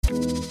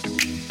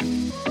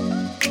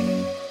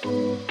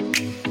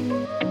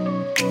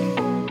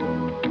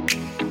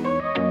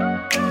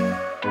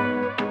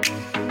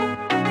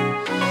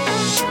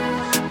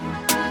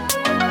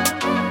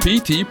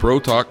PT Pro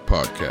Talk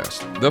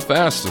Podcast, the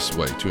fastest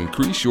way to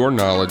increase your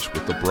knowledge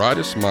with the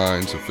brightest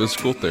minds of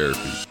physical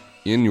therapy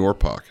in your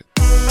pocket.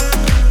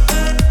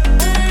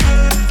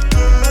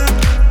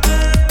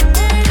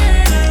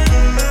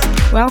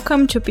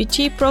 Welcome to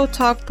PT Pro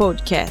Talk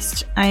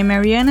Podcast. I'm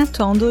Mariana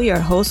Tondo, your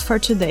host for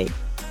today.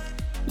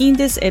 In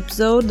this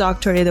episode,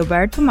 Dr.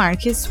 Edelberto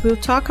Marques will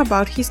talk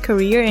about his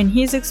career and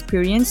his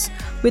experience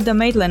with the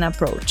Maitland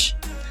approach.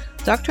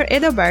 Dr.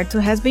 Edelberto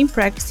has been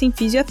practicing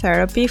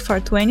physiotherapy for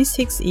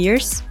 26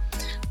 years,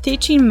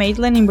 teaching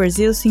Maitland in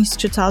Brazil since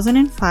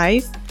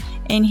 2005,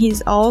 and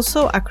he's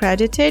also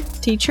accredited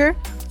teacher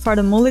for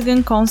the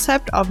Mulligan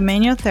concept of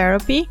manual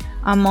therapy,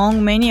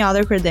 among many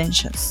other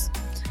credentials.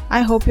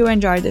 I hope you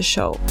enjoy the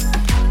show.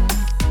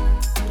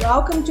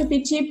 Welcome to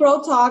PT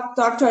Pro Talk,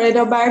 Dr.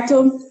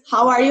 Edelberto.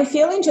 How are you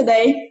feeling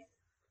today?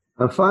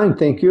 I'm fine,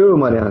 thank you,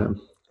 Mariana.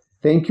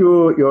 Thank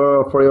you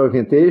for your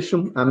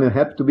invitation. I'm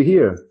happy to be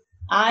here.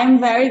 I'm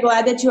very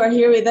glad that you are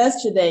here with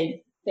us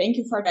today. Thank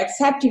you for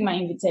accepting my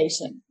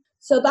invitation.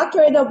 So,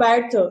 Dr.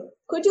 Edelberto,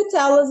 could you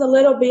tell us a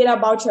little bit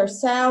about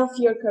yourself,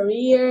 your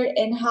career,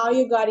 and how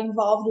you got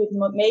involved with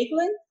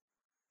Maitland?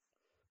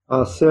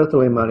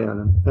 Certainly,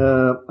 Mariana.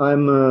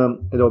 I'm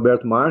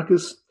Edelberto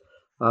Marques,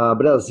 a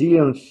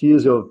Brazilian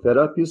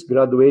physiotherapist,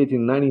 graduated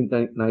in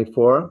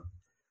 1994.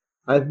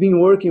 I've been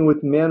working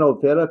with manual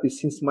therapy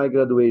since my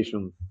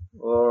graduation,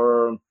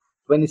 or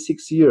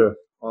 26 years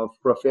of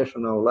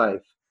professional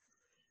life.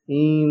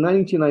 In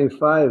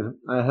 1995,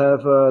 I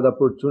have the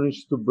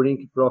opportunity to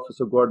bring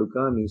Professor Gordo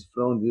Cummings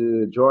from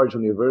the Georgia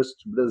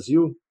University to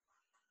Brazil.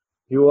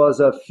 He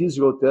was a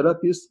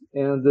physiotherapist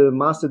and a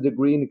master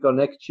degree in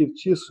connective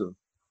tissue.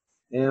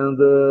 And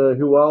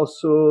he was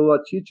also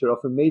a teacher of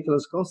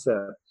Maitland's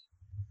concept.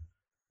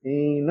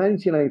 In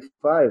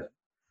 1995,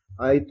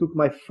 I took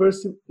my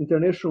first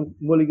International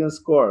Mulligan's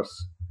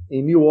course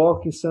in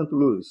Milwaukee, St.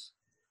 Louis.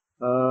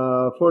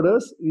 For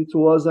us, it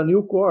was a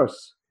new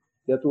course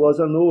that was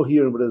a no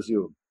here in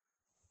Brazil.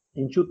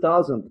 In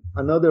 2000,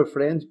 another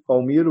friend,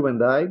 Palmiro, and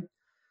I,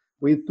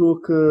 we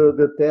took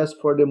the test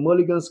for the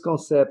Mulligan's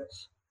concept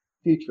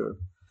teacher.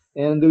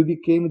 And we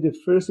became the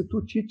first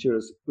two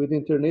teachers with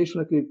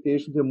international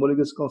accreditation of the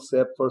Mulligan's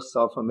concept for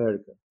South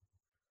America.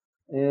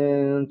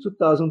 In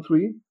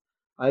 2003,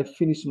 I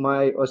finished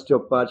my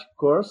osteopathic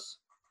course.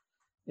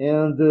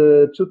 And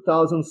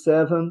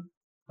 2007,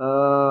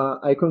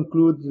 I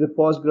concluded the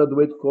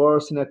postgraduate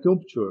course in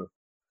acupuncture.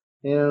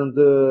 And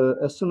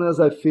as soon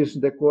as I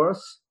finished the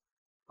course,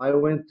 I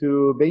went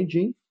to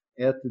Beijing,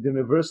 at the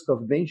University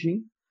of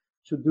Beijing,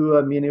 to do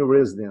a mini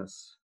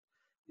residence.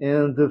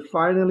 And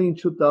finally, in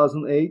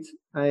 2008,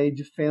 I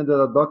defended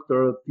a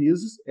doctoral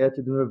thesis at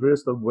the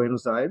University of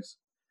Buenos Aires.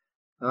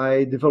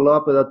 I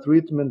developed a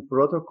treatment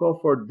protocol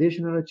for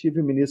degenerative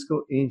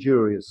meniscal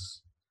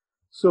injuries.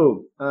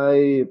 So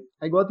I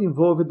got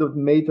involved with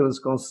Maitland's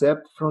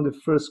concept from the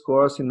first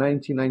course in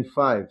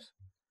 1995.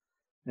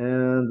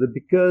 And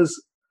because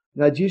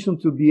in addition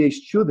to be a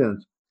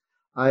student,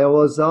 I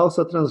was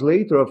also a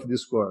translator of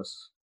this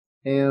course.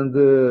 And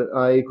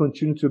I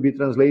continue to be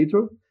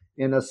translator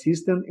and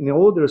assistant in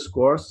other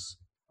courses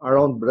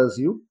around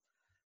Brazil.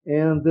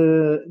 And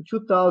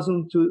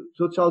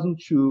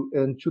 2002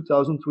 and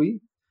 2003,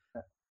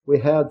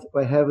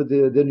 I have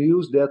the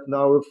news that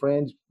our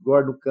friend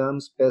Gordon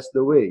Cummings passed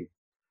away.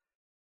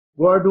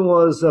 Gordon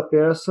was a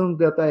person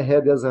that I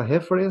had as a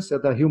reference,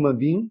 as a human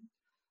being,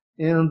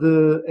 and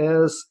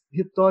as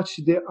he taught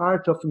the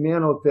art of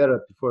manual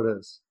therapy for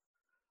us.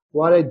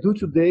 What I do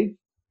today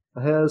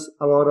has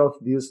a lot of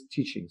these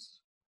teachings.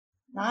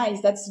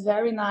 Nice, that's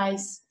very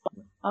nice.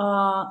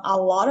 A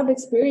lot of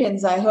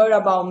experience. I heard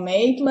about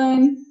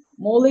Maitland,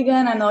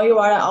 Mulligan. I know you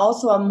are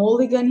also a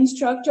Mulligan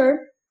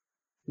instructor.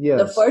 Yes.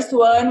 The first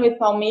one with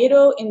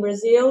Palmiro in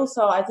Brazil.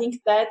 So I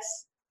think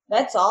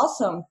that's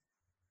awesome.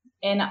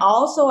 And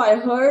also I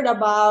heard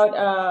about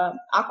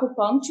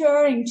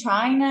acupuncture in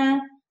China,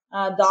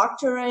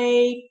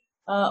 doctorate,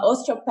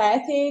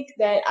 osteopathic,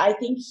 that I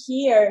think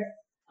here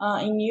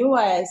in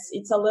US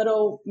it's a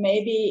little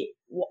maybe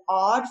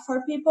odd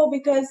for people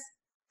because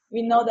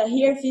we know that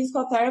here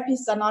physical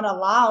therapists are not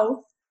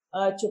allowed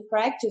to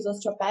practice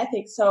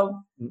osteopathic. So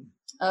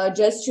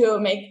just to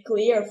make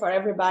clear for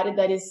everybody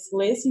that is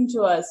listening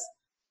to us,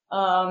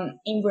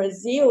 in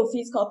Brazil,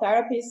 physical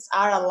therapists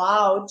are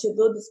allowed to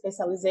do the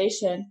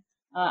specialization.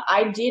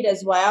 I did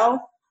as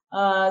well.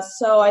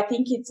 So I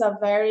think it's a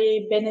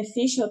very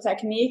beneficial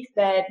technique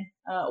that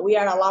we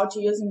are allowed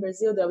to use in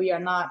Brazil that we are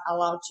not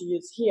allowed to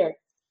use here.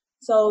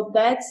 So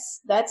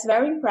that's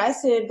very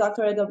impressive,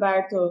 Dr.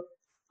 Edelberto.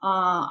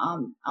 A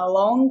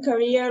long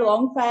career,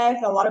 long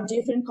path, a lot of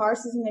different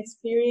courses and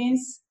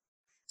experience.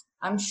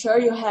 I'm sure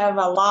you have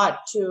a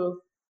lot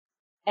to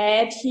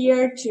add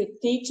here to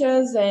teach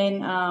us,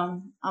 and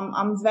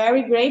I'm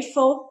very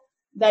grateful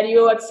that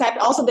you accept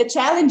also the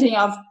challenging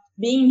of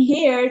being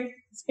here,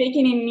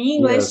 speaking in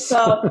English. Yes.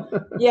 So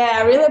yeah,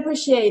 I really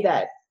appreciate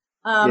that.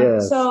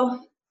 Yes. So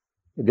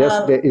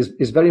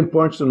it's very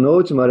important to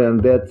note,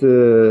 Marianne, that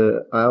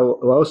I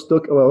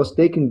was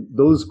taking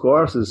those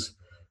courses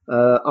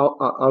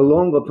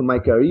along of my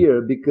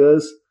career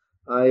because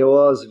I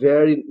was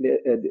very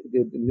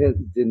the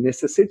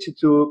necessity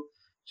to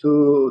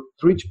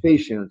treat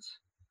patients.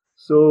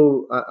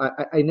 So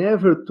I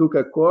never took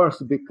a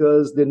course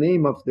because the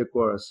name of the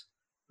course.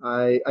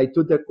 I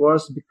took the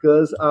course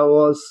because I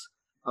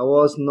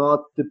was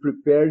not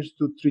prepared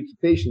to treat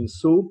patients.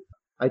 So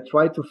I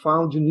tried to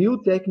find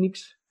new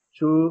techniques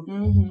to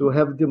Mm-hmm. to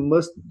have the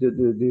most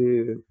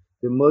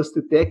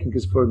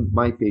techniques for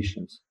my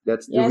patients.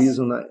 That's the Yes.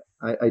 reason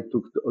I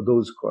took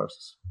those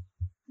courses.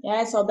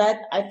 Yeah, so that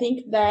I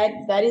think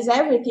that is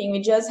everything.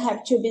 We just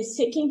have to be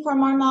seeking for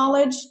more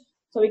knowledge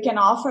so we can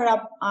offer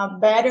a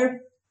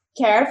better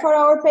care for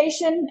our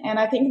patient. And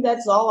I think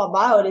that's all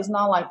about. It's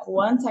not like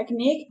one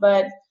technique,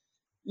 but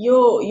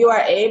you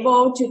are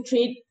able to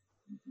treat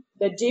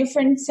the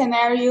different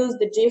scenarios,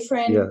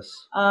 Yes,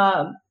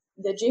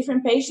 the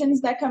different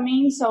patients that come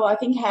in. So I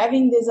think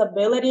having this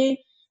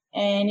ability,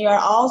 and you are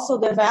also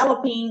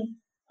developing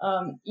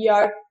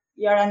your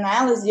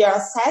analysis, your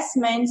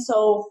assessment,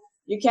 so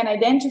you can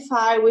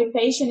identify which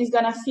patient is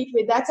gonna fit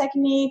with that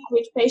technique,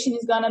 which patient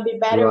is gonna be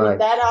better with right.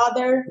 that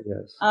other.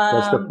 Yes,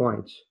 that's the Um,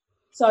 point.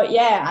 so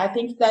yeah, I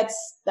think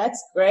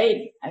that's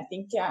great. I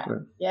think Right.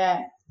 yeah,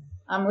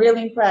 I'm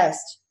really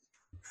impressed.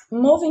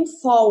 Moving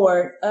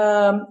forward,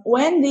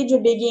 when did you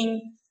begin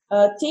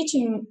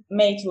teaching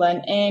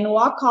Maitland, and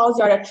what caused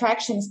your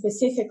attraction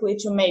specifically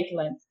to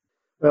Maitland?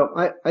 Well,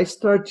 I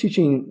started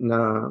teaching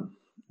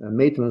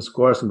Maitland's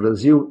course in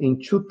Brazil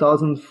in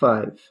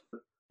 2005.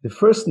 The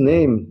first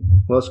name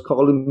was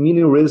called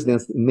Mini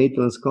Residence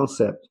Maitland's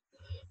Concept,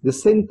 the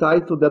same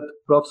title that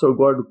Professor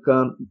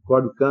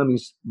Gordo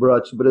Cummings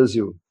brought to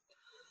Brazil.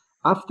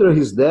 After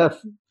his death,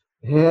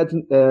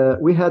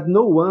 we had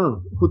no one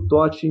who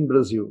taught in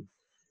Brazil.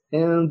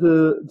 And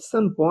at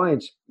some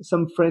point,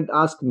 some friend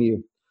asked me,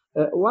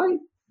 why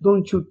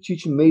don't you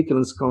teach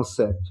Maitland's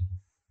concept?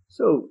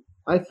 So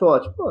I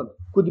thought, well,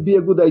 could be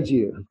a good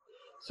idea.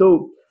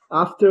 So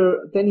after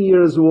 10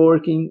 years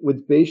working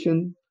with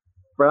patient,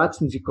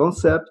 practicing the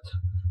concept,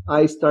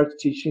 I started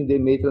teaching the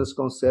Maitland's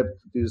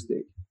concept this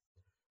day.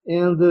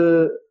 And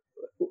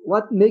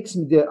what makes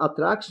me the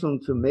attraction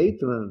to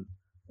Maitland?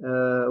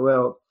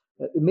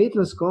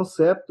 Maitland's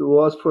concept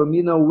was for me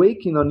an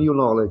awakening a new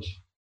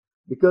knowledge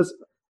because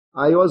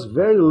I was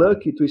very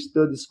lucky to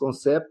study this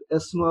concept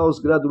as soon as I was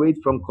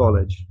graduated from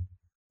college.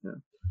 Yeah.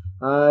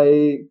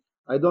 I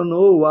I don't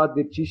know what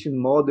the teaching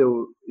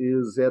model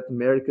is at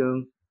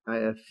American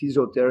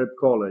Physiotherapy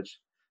College,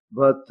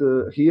 but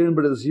here in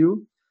Brazil,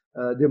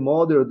 the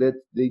model that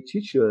they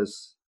teach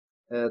us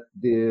at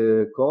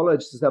the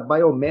college is a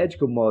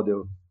biomedical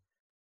model.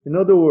 In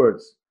other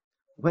words,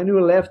 when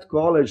we left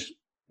college,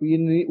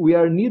 we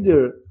are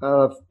neither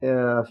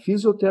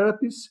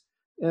physiotherapists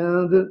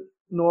and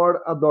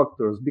nor a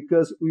doctors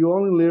because we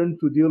only learn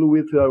to deal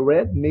with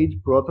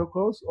ready-made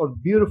protocols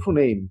of beautiful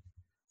names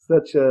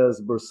such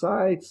as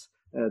bursitis,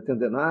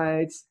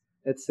 tendinitis,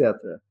 etc.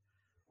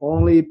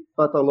 Only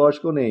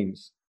pathological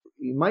names.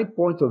 In my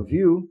point of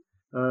view,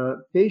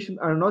 patients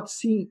are not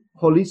seen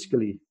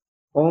holistically,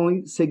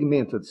 only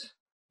segmented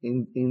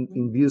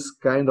in this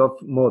kind of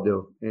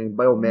model, in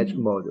biometric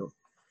Mm-hmm. model.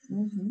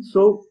 Mm-hmm.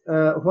 So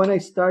when I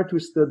started to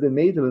study the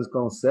maintenance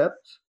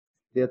concept,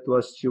 that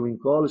was still in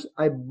college,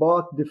 I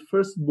bought the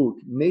first book,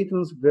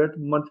 Maintenance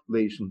Vertical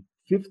Manipulation,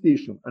 fifth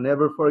issue, I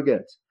never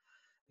forget.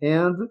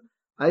 And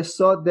I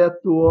saw that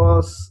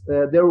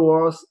there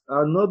was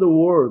another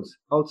world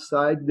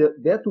outside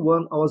that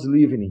one I was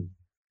living in.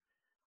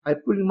 I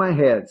put in my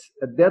head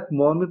at that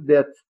moment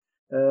that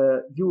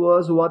it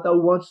was what I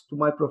want to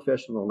my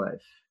professional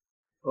life.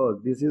 Oh,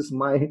 this is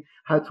my,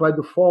 I try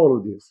to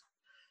follow this.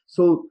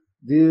 So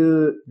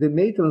the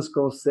maintenance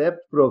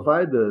concept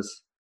provides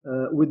us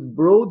with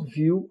broad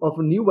view of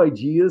new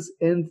ideas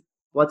and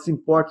what's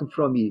important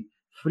for me,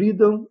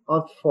 freedom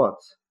of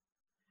thought.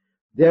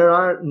 There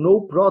are no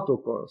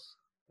protocols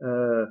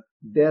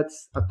that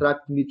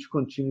attract me to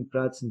continue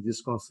practicing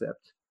this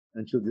concept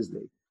until this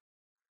day.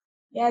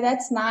 Yeah,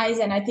 that's nice.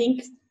 And I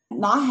think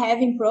not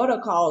having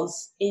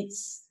protocols,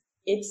 it's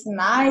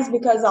nice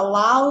because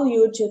allow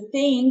you to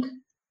think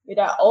with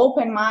an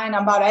open mind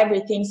about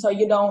everything. So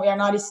you're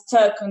not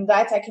stuck on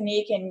that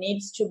technique and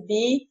needs to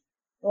be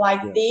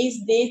like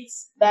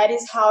this. That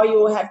is how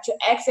you have to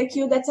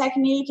execute the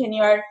technique.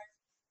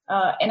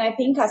 And I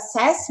think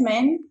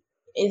assessment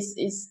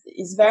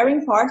is very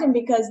important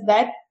because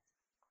that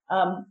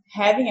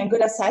having a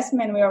good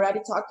assessment, we already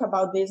talked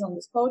about this on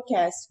this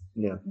podcast,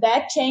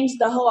 that changed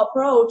the whole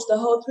approach, the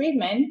whole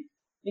treatment,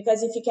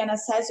 because if you can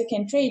assess, you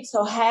can treat.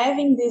 So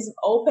having this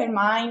open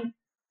mind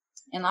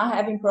and not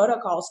having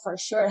protocols for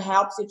sure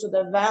helps you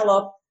to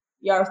develop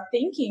your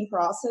thinking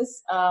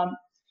process.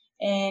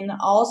 And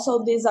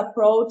also this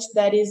approach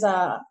that is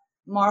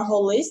more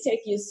holistic,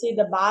 you see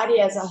the body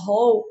as a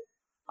whole,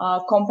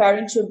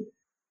 comparing to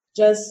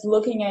just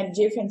looking at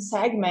different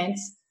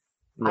segments.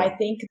 I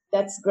think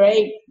that's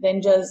great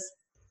than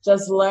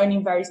just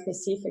learning very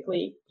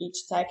specifically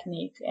each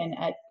technique and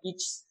at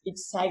each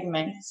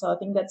segment. So I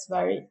think that's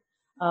very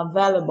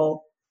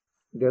valuable.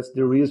 That's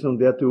the reason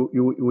that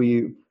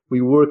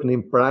we work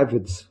in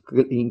private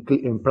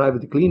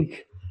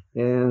clinic,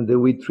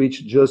 and we treat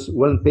just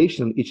one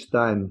patient each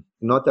time,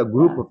 not a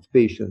group of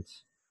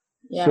patients.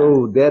 Yeah.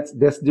 So that's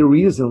the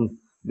reason.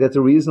 That's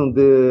the reason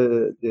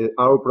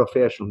our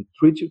profession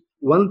treat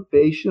one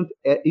patient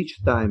at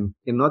each time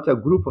and not a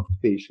group of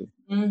patients.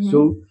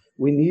 So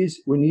we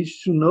need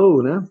to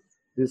know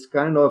this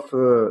kind of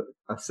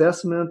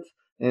assessment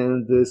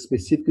and the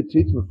specific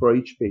treatment for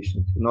each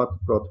patient, not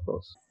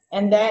protocols.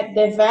 And that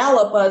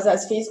develop us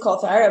as physical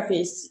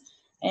therapists.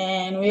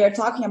 And we are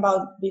talking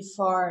about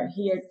before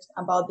here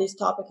about this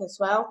topic as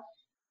well.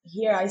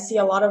 Here I see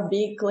a lot of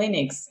big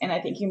clinics, and I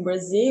think in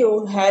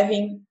Brazil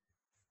having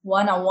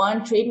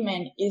one-on-one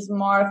treatment is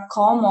more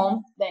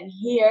common than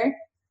here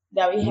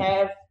that we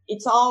have.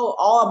 It's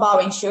all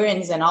about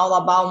insurance and all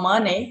about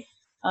money,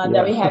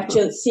 that we have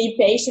to see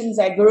patients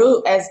as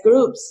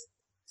groups.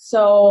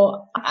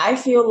 So I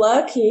feel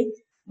lucky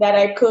that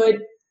I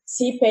could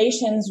see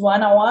patients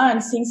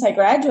one-on-one since I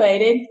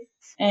graduated,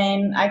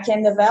 and I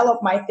can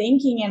develop my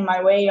thinking and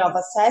my way of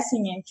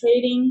assessing and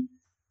treating.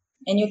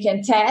 And you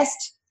can test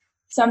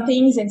some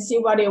things and see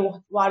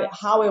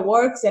how it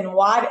works and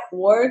what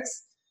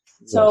works.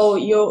 Yes. So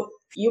you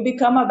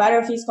become a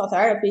better physical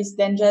therapist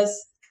than just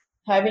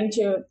having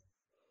to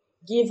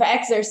give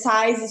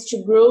exercises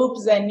to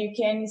groups, and you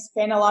can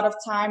spend a lot of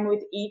time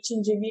with each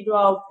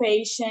individual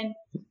patient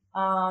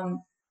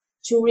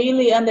to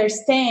really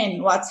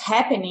understand what's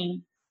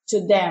happening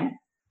to them.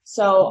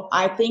 So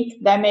I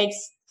think that makes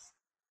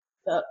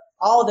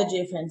all the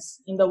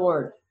difference in the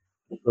world.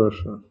 For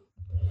sure.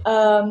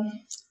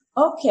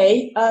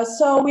 Okay,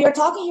 so we are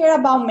talking here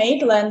about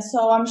Maitland,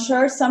 so I'm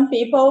sure some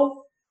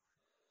people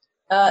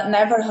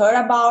never heard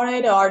about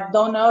it or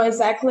don't know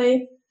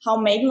exactly how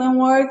Maitland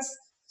works.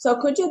 So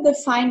could you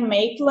define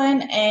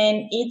Maitland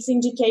and its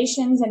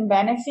indications and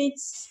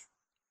benefits?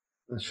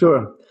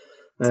 Sure.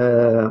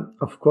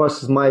 Of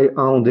course, my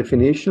own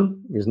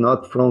definition is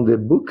not from the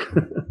book.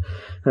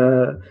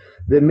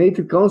 The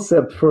Maitland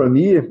concept for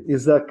me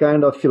is a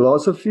kind of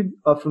philosophy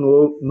of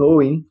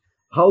knowing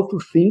how to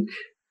think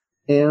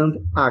and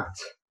act.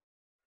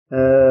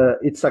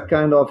 It's a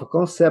kind of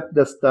concept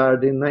that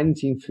started in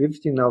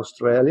 1950 in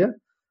Australia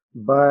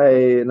by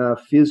a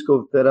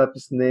physical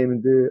therapist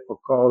named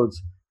called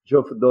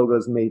Geoff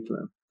Douglas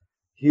Maitland.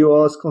 He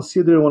was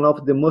considered one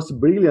of the most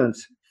brilliant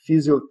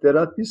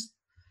physiotherapists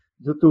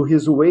due to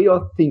his way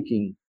of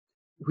thinking,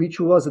 which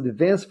was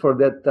advanced for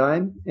that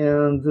time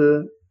and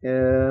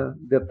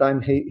the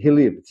time he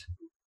lived.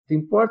 The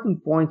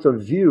important point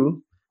of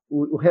view,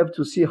 we have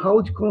to see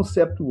how the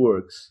concept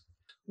works.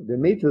 The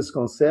Maitland's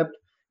concept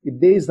is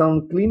based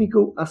on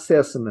clinical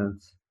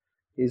assessment.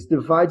 It's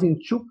divided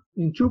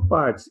in two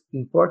parts,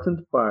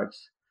 important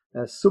parts,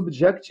 a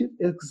subjective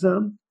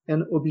exam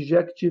and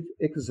objective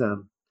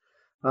exam.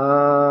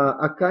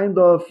 A kind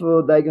of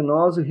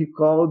diagnosis he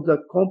called the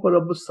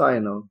comparable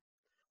signal.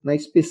 A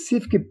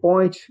specific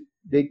point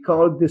they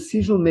call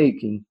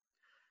decision-making.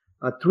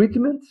 A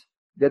treatment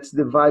that's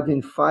divided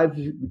in 5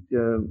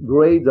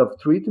 grades of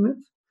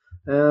treatment,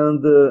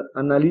 and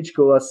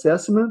analytical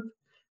assessment,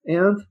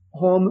 and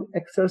home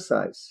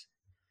exercise.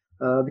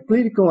 The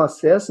clinical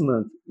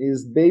assessment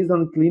is based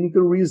on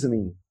clinical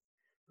reasoning.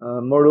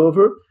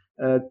 Moreover,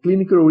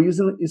 clinical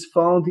reasoning is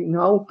found in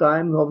all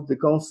times of the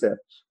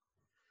concept.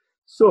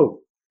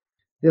 So,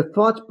 the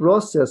thought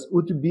process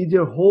would be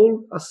the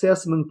whole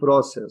assessment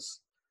process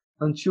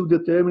until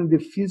determining the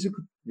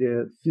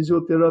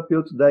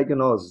physiotherapeutic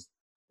diagnosis,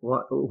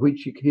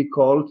 which he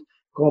called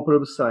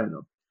comparable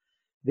signal.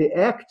 The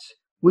act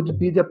would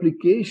be the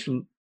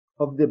application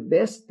of the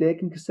best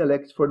technique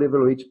selected for the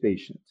evaluated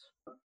patient.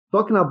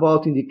 Talking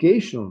about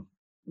indication,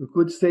 we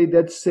could say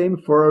that same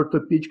for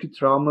orthopedic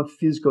trauma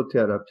physical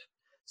therapy.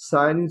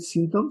 Signs and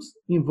symptoms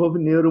involve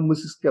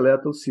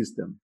neuromusculoskeletal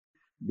system,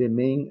 the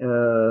main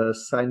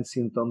signs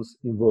symptoms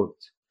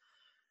involved.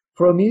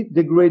 For me,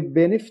 the great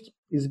benefit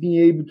is being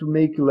able to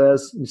make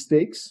less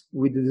mistakes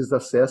with this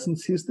assessment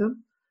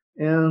system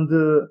and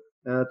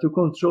to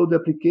control the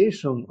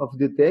application of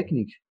the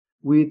technique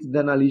with the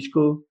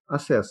analytical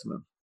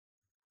assessment.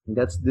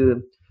 That's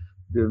the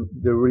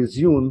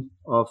resume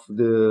of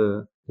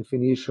the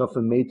definition of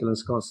a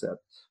Maitland's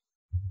concept.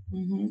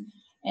 Mm-hmm.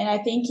 And I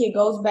think it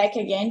goes back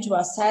again to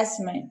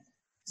assessment.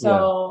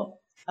 So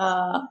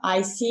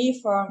I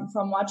see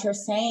from what you're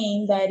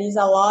saying that is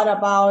a lot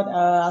about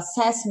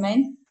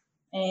assessment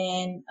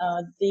and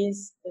the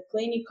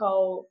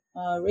clinical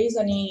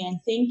reasoning and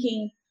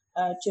thinking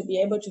to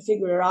be able to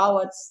figure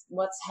out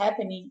what's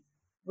happening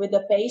with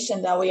the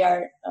patient that we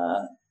are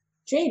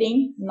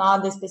treating,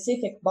 not the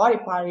specific body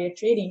part we're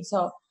treating.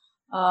 So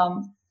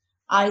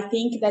I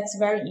think that's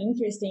very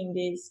interesting,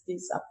 this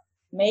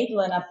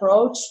Maitland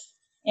approach.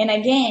 And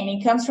again,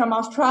 it comes from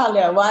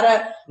Australia. What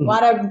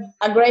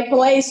a great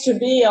place to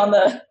be on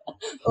the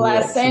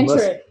last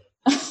century.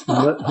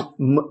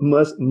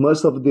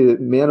 Most of the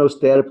manual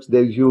therapies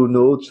that you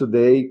know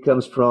today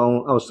comes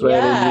from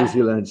Australia and New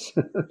Zealand.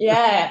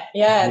 Yeah,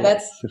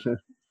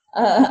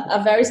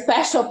 a very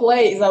special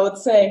place, I would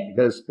say.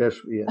 Very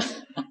special,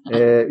 yes.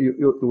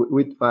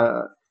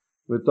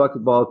 We talked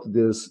about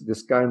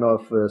this kind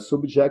of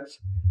subject.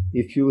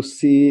 If you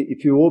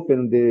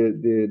open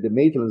the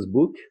Maitland's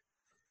book,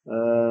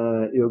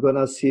 you're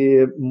gonna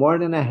see more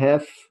than a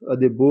half of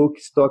the book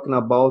is talking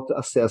about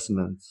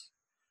assessments,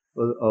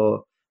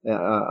 or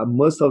a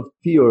most of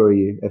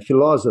theory, a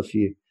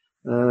philosophy.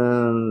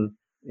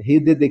 He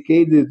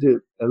dedicated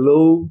uh,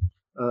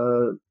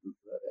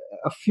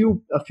 a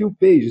few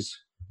pages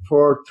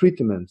for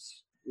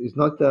treatments. It's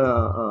not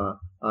a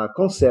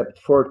concept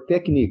for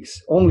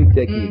techniques, only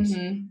techniques.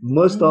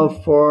 Most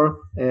of for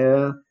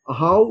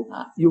how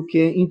you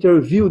can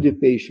interview the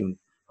patient,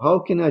 how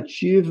can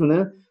achieve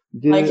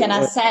I can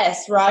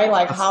assess, right?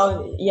 Like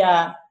how,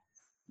 yeah.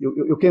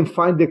 You can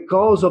find the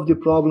cause of the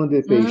problem of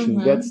the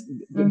patient. That's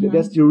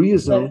the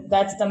reason.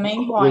 That's the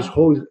main point. This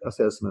whole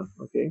assessment,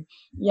 okay?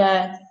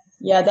 Yeah,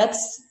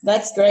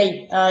 that's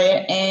great.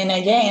 And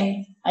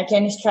again, I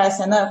can't stress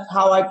enough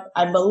how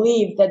I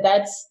believe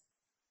that's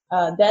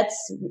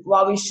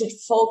what we should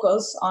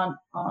focus on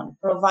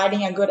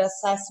providing a good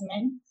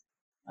assessment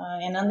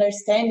and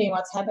understanding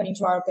what's happening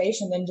to our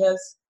patient, and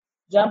just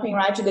jumping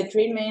right to the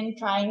treatment,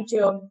 trying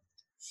to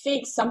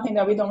fix something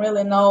that we don't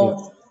really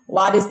know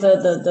what is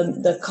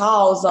the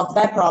cause of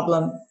that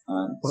problem.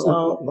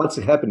 So what's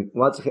happening?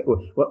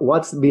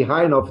 What's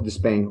behind of this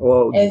pain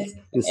or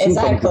the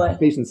symptoms, the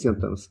patient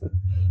symptoms?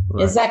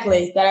 Right.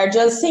 Exactly, that are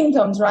just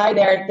symptoms, right?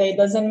 They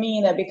doesn't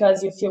mean that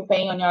because you feel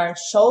pain on your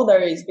shoulder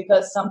is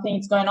because something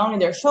is going on in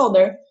their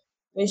shoulder.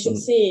 We should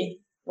see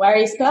where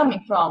it's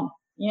coming from.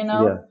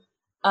 Yeah.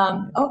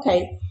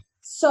 Okay,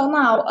 so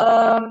now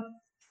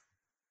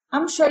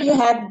I'm sure you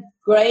had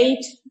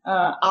great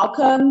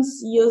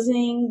outcomes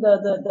using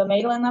the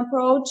Maitland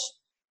approach,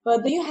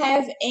 but do you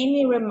have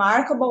any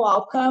remarkable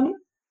outcome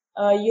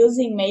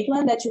using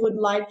Maitland that you would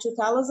like to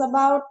tell us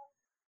about?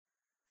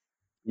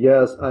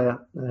 Yes, I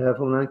have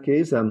one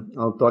case, and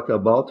I'll talk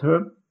about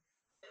her.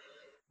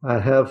 I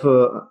have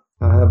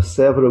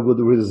several good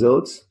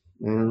results,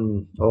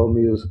 and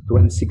almost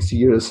 26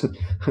 years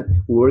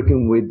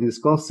working with this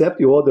concept.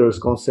 The others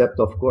concept,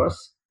 of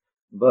course,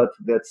 but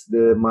that's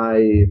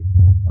my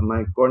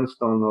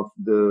cornerstone of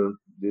the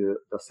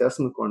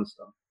assessment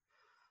cornerstone.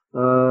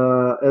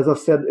 As I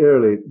said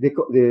earlier,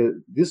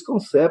 this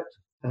concept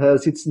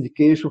has its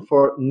indication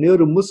for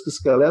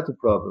neuromusculoskeletal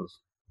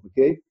problems.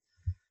 Okay.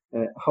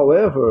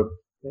 However,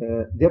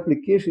 the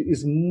application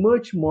is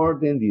much more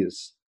than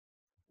this.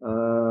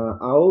 I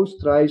always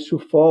try to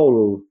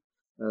follow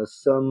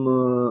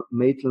some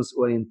Maitland's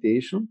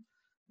orientation,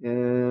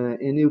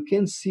 and you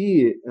can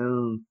see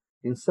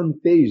in some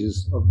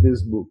pages of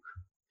this book.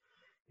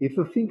 If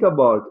you think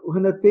about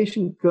when a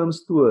patient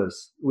comes to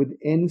us with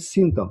any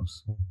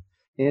symptoms,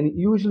 and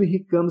usually he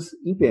comes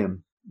in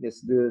pain,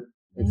 that's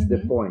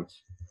the point.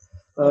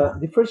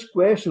 The first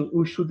question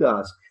we should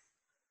ask: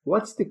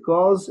 what's the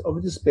cause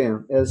of this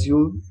pain? As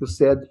you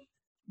said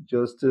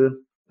just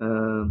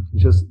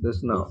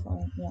now.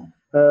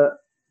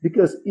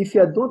 Because if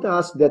you don't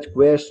ask that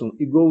question,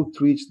 you go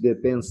treat the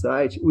pain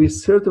site, we're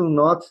certainly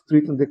not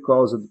treating the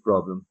cause of the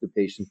problem, the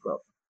patient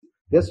problem.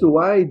 That's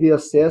why the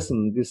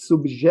assessment, the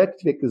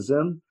subjective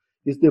exam,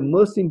 is the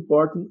most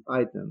important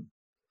item.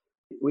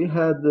 We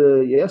had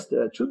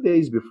 2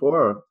 days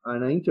before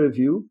an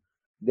interview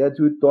that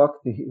we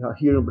talked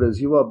here in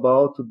Brazil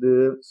about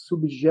the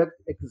subject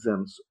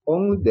exams.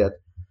 Only that.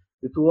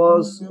 It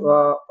was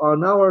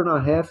an hour and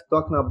a half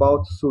talking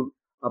about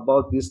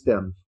this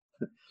theme.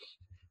 It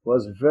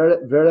was very,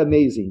 very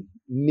amazing.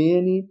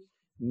 Many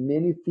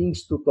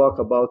things to talk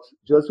about,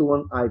 just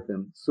one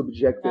item,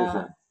 subject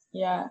exam.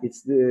 Yeah.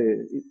 It's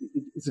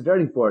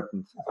very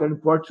important. It's very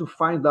important to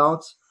find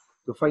out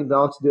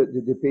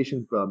the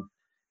patient problem.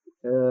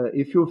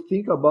 If you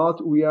think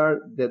about, we are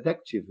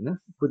detective, no?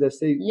 Could I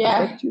say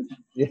detective?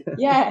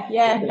 Yeah.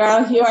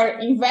 You are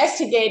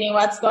investigating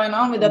what's going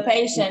on with the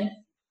patient.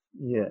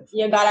 Yes.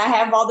 You gotta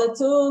have all the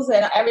tools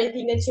and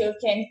everything that you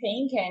can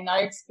think and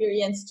our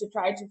experience to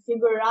try to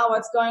figure out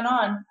what's going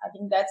on. I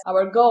think that's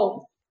our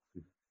goal.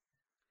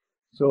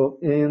 So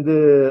in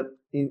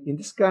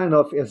this kind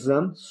of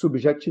exam,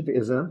 subjective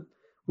exam,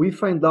 we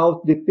find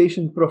out the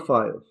patient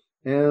profile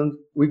and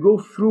we go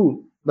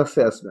through the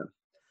assessment.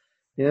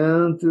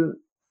 And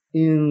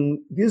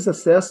in this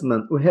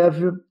assessment, we have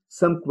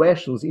some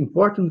questions,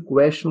 important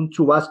questions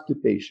to ask the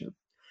patient.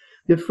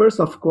 The first,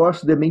 of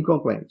course, the main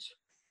complaint.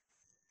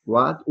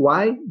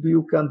 Why do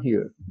you come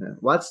here?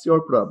 What's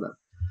your problem?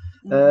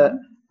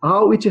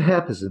 How it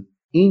happens?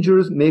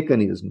 Injury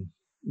mechanism.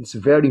 It's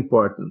very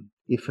important.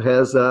 If it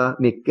has a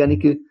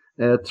mechanical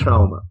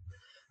trauma.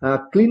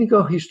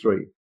 Clinical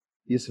history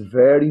is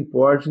very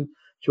important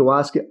to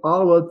ask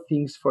all of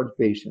things for the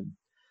patient.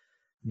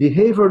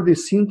 Behavior the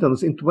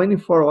symptoms in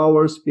 24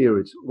 hours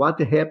periods. What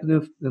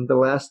happened in the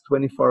last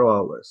 24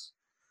 hours?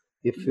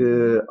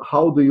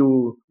 How do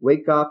you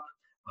wake up?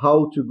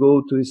 How to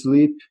go to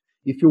sleep?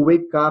 If you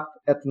wake up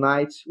at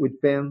night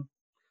with pain.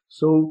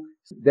 So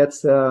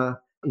that's an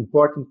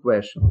important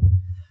question.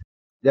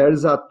 there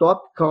is a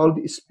topic called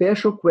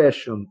special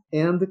question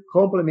and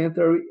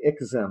complementary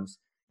exams.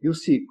 You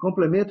see,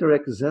 complementary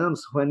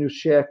exams, when you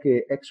check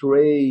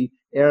X-ray,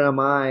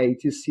 RMI,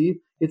 etc.,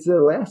 it's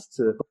the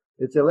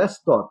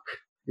last topic.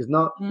 It's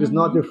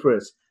not the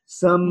first.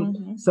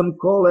 Some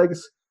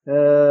colleagues,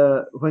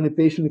 when a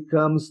patient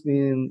comes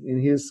in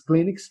his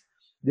clinics,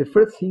 the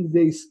first thing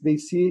they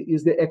see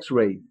is the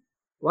X-ray.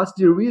 What's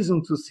the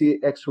reason to see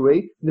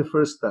X-ray the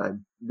first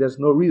time? There's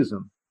no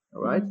reason,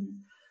 all right?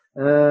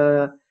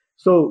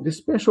 So the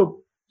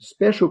special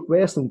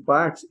question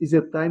part is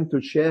a time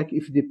to check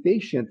if the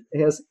patient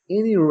has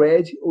any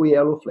red or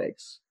yellow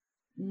flags.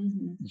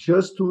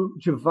 Just to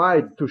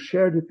divide, to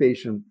share the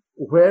patient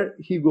where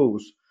he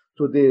goes,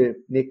 to the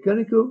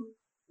mechanical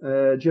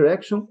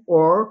direction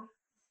or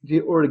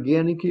the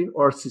organic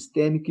or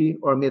systemic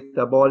or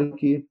metabolic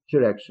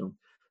direction.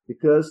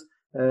 Because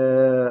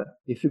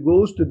if it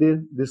goes to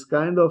this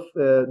kind of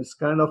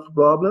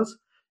problems,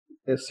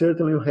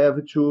 certainly you have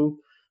to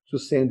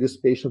send this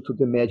patient to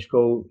the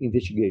medical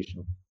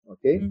investigation.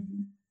 Okay.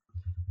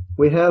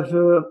 We have.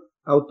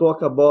 I'll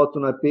talk about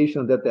on a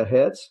patient that I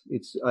had.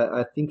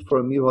 I think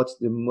for me what's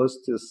the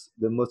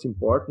most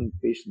important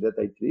patient that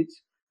I treat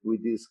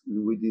with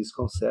this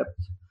concept.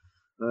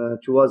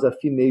 She was a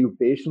female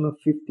patient, a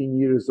 15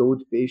 years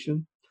old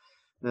patient.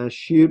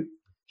 She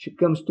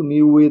comes to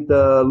me with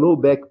low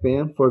back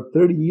pain for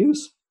 30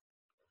 years,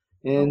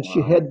 and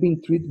she had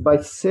been treated by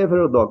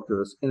several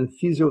doctors and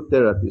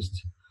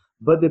physiotherapists,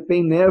 but the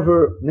pain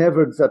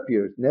never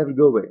disappeared, never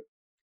go away.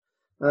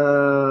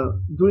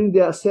 During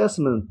the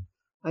assessment,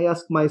 I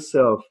asked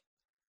myself,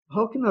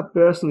 how can a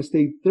person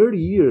stay 30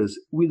 years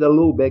with a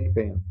low back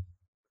pain?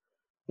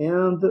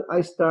 And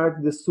I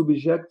started the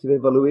subjective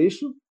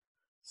evaluation.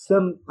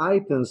 Some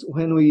items,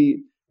 when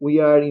we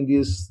are in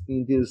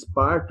this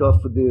part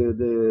of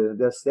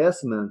the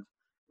assessment,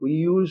 we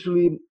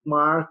usually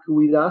mark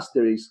with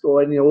asterisk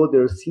or any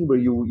other symbol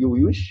you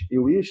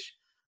wish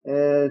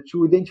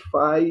to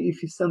identify if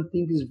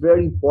something is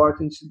very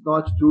important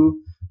not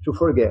to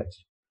forget.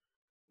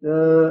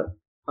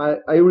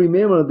 I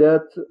remember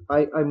that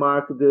I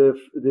marked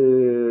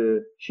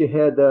she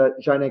had a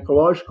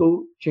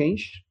gynecological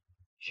change.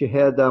 She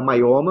had a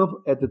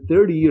myoma at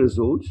 30 years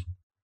old.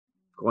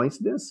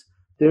 Coincidence?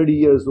 30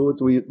 years old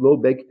with low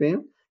back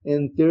pain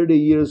and 30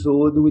 years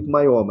old with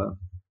myoma.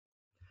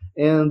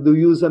 And to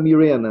use a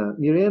Mirena.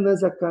 Mirena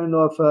is a kind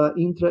of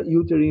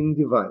intrauterine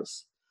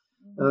device.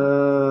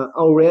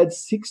 Already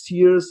 6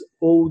 years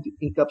old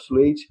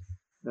encapsulate,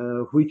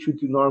 which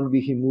would normally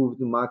be removed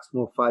the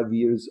maximum of 5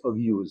 years of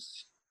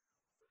use.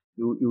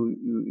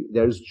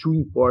 There's two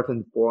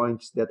important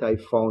points that I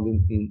found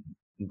in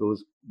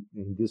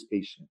this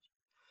patient.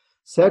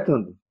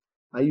 Second,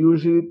 I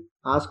usually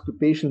ask the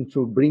patient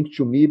to bring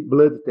to me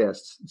blood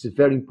tests. It's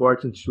very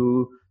important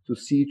to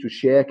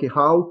check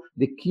how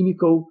the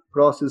chemical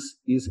process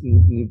is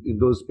in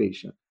those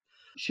patients.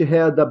 She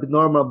had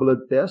abnormal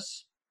blood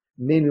tests,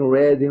 many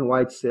red and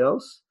white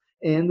cells,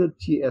 and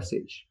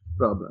TSH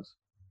problems.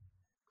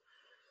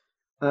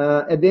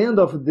 At the end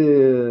of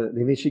the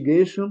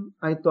investigation,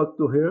 I talked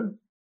to her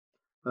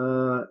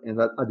and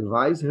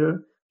advised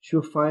her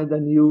to find a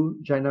new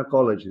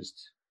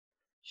gynecologist.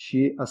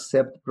 She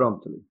accepted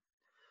promptly.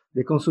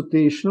 The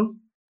consultation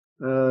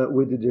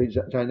with the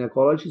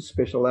gynecologist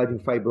specialized in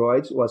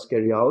fibroids was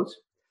carried out,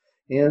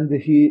 and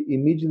he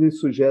immediately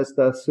suggested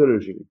a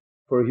surgery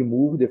for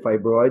remove the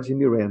fibroids in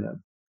Mirena.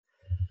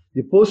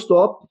 The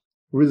post-op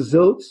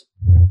result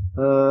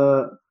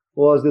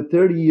was the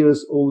 30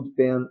 years old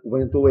pain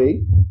went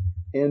away,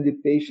 and the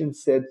patient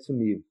said to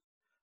me,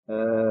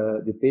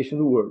 the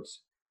patient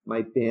words,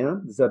 my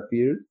pain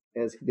disappeared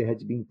as it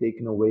had been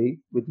taken away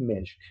with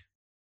magic.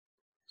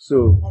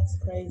 So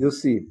you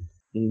see,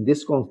 in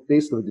this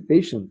context of the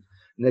patient,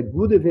 a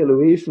good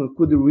evaluation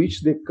could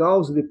reach the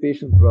cause of the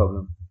patient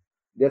problem.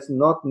 That's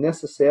not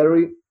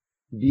necessarily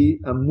be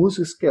a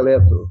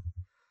musculoskeletal.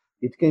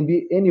 It can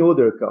be any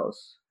other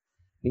cause.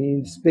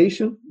 In this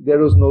patient, there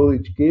was no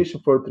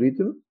education for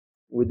treatment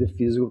with the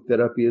physical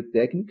therapy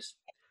techniques.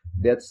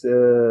 That's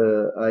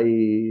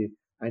I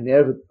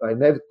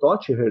never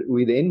touched her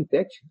with any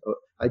technique.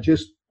 I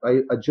just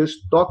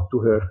talked to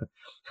her,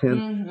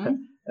 and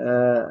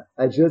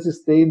I just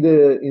stay in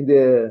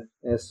the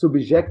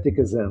subjective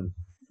exam.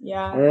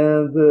 Yeah.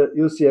 And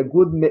you see if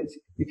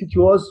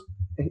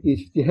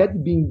it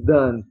had been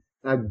done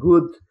a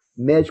good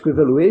medical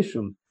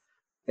evaluation,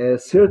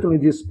 certainly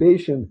this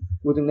patient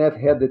wouldn't have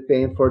had the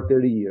pain for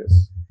 30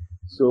 years.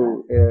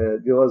 So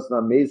there was an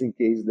amazing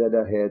case that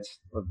I had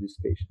of this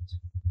patient.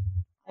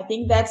 I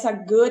think that's a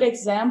good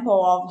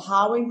example of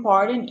how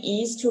important it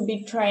is to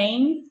be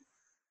trained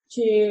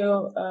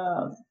to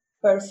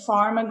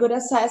perform a good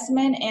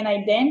assessment and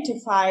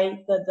identify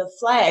the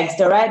flags,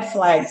 the red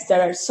flags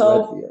that are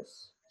so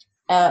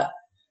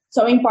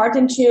so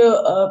important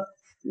to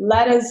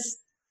let us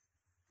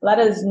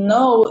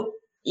know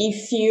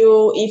if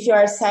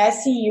you're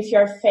assessing, if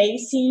you're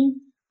facing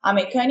a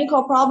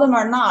mechanical problem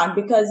or not.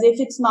 Because if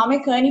it's not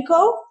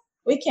mechanical,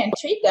 we can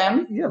treat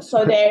them. Yes,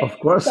 so of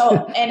course.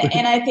 So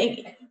and I think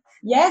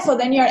Yeah, so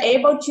then you're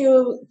able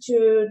to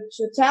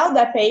tell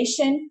the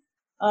patient,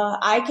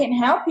 I can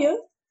help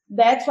you.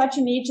 That's what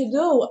you need to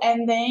do.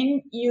 And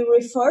then you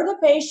refer the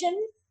patient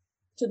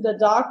to the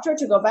doctor,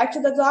 to go back to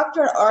the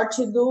doctor, or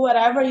to do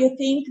whatever you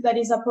think that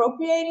is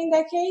appropriate in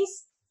that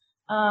case.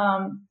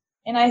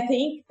 And I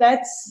think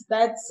that's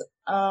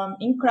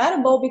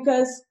incredible,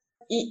 because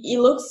it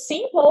looks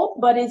simple,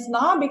 but it's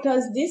not,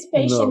 because this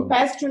patient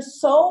passed through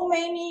so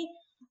many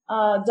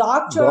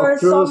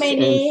doctors, so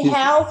many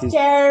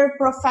healthcare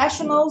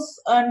professionals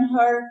on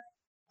her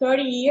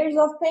 30 years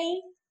of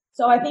pain.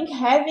 So I think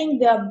having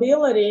the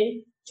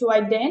ability to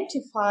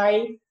identify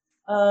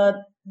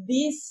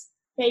these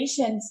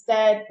patients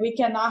that we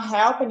cannot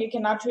help and you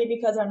cannot treat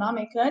because they're not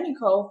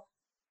mechanical,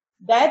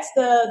 that's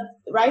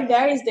right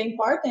there is the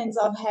importance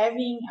of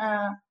having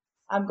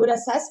a good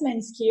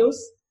assessment skills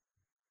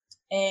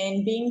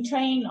and being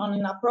trained on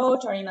an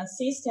approach or in a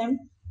system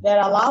that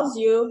allows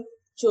you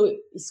to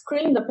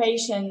screen the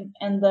patient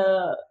in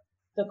the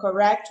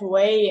correct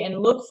way and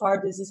look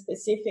for these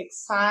specific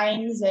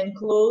signs and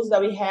clues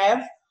that we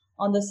have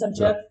on the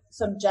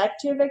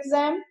subjective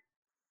exam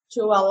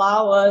to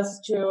allow us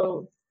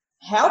to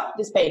help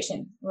this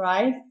patient,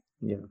 right?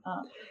 Yeah.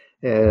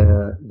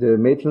 The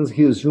Maitland's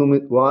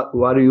resumed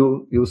what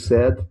you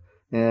said,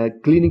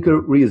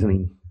 clinical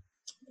reasoning.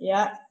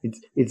 Yeah.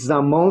 It's the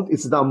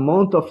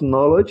amount of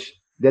knowledge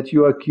that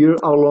you acquire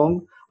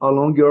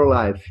along your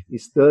life,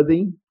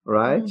 studying,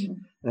 right?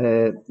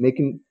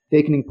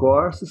 Taking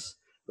courses,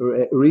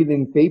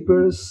 reading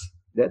papers.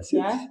 That's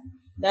it.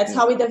 That's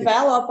how we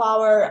develop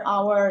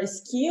our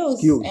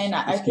skills, and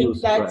I think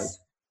that's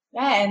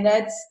right. And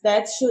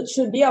that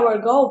should be our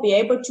goal. Be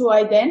able to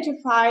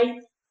identify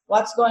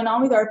what's going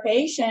on with our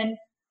patient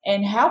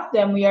and help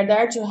them. We are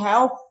there to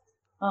help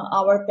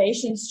our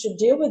patients to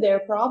deal with their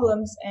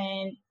problems,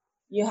 and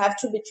you have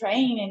to be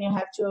trained, and you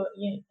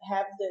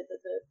have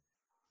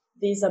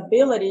this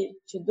ability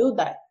to do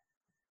that.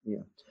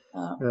 Yeah.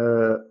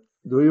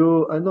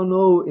 I don't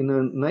know, in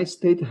a nice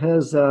state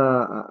has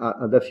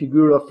the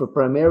figure of a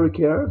primary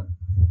care?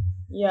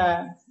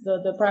 Yeah,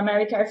 the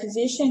primary care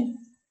physician.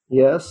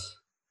 Yes.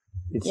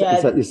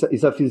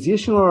 It's a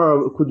physician,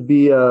 or it could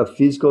be a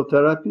physical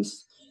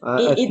therapist.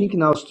 I think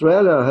in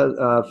Australia,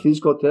 a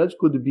physical therapist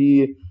could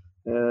be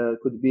a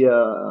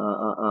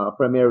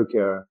primary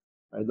care.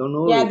 I don't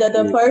know. Yeah,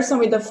 the person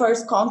with the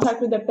first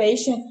contact with the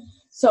patient.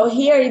 So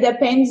here it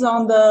depends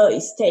on the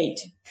state.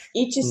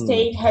 Each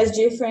state has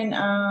different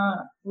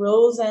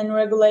rules and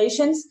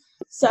regulations.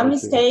 Some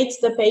states,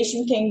 the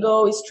patient can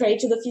go straight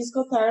to the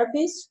physical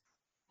therapist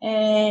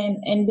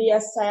and be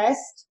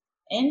assessed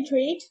and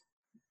treat.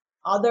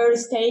 Other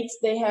states,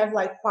 they have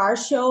like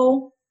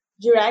partial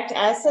direct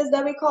access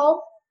that we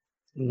call.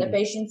 The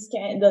patients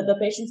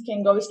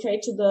can go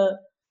straight to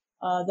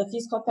the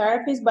physical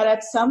therapist, but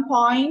at some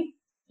point,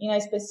 in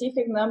a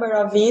specific number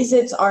of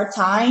visits or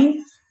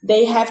time,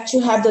 they have to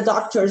have the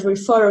doctor's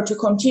referral to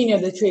continue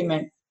the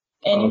treatment.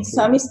 And in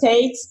some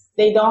states,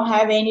 they don't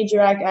have any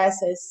direct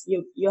access.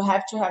 You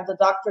have to have the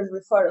doctor's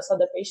referral, so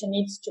the patient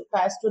needs to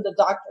pass through the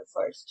doctor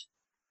first.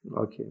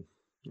 Okay.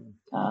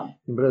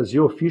 In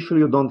Brazil,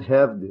 officially, you don't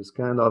have this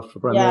kind of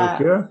primary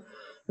care,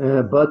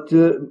 but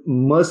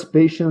most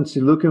patients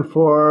are looking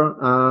for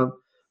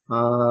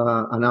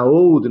an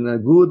old and a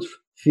good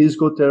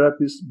physical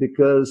therapist,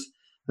 because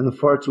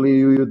unfortunately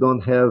you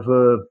don't have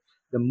the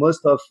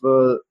most of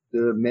the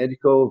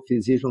medical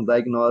physician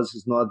diagnosis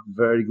is not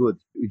very good.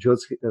 We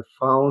just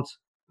found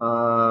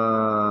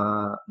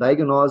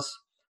diagnosis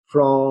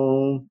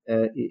from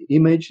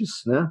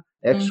images,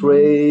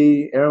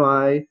 X-ray,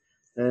 MRI,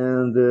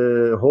 and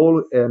the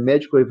whole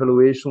medical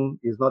evaluation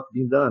is not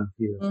being done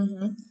here.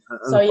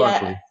 So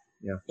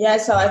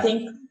so I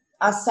think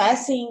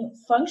assessing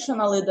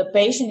functionally the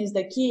patient is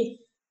the key.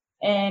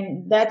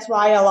 And that's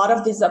why a lot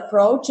of these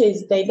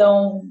approaches, they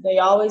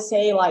always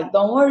say, like,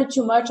 don't worry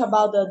too much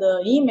about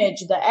the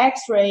image, the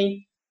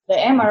X-ray, the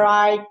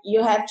MRI.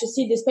 You have to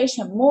see this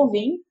patient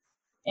moving.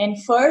 And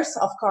first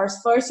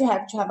you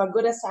have to have a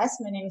good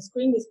assessment and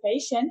screen this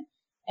patient.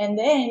 And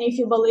then if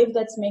you believe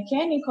that's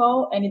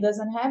mechanical and it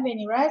doesn't have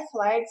any red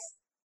flags,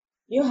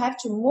 you have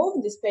to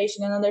move this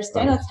patient and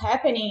understand what's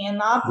happening, and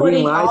not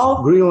green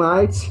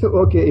lights.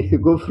 Okay,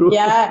 go through.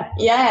 Yeah.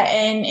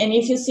 And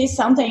if you see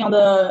something on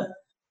the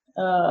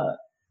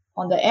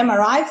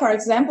MRI, for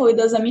example, it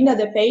doesn't mean that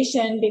the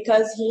patient,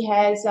 because he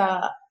has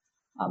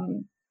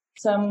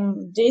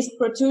some disc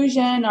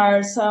protrusion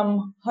or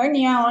some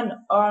hernia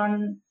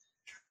on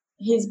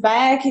his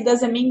back, it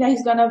doesn't mean that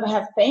he's going to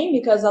have pain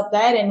because of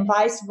that, and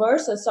vice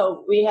versa.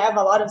 So we have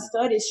a lot of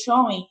studies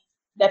showing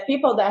that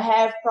people that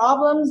have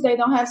problems, they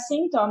don't have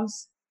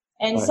symptoms,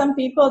 and some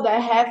people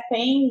that have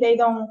pain, the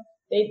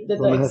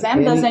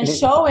exam doesn't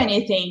show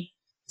anything.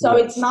 So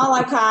it's not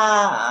like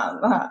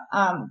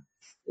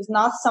it's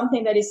not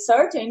something that is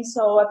certain.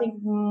 So I think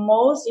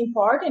most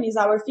important is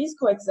our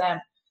physical exam.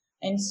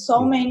 And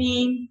so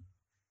many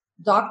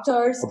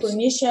doctors,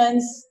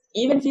 clinicians,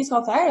 even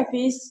physical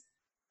therapists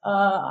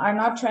are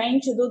not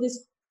trained to do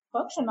this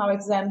functional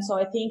exam. So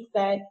I think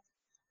that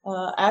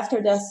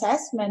after the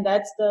assessment,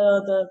 that's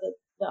the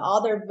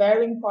other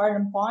very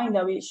important point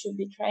that we should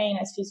be trained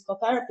as physical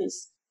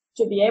therapists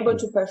to be able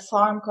to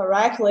perform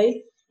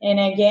correctly. And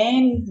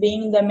again,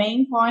 being the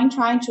main point,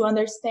 trying to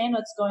understand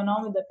what's going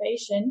on with the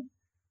patient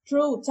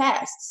through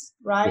tests,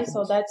 right?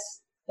 So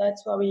that's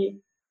what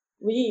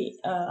we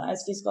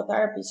as physical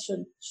therapists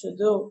should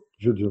do.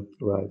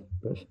 Right.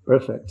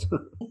 Perfect.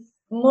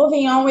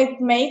 Moving on with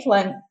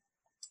Maitland,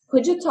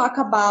 could you talk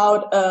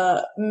about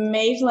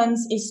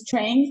Maitland's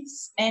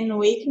strengths and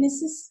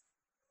weaknesses?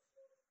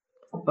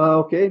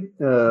 Okay.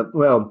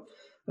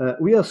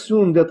 We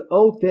assume that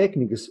all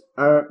techniques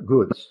are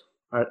good,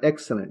 are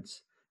excellent,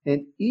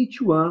 and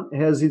each one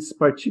has its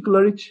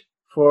particularity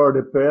for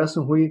the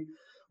person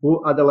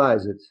who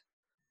analyzes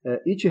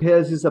it. Each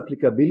has its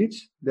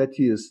applicability, that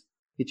is,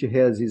 each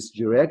has its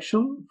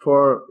direction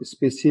for a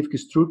specific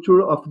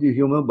structure of the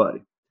human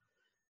body.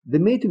 The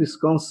matrix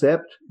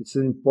concept, it's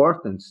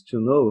important to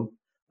know,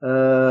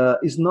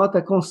 is not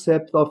a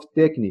concept of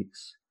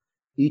techniques.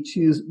 It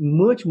is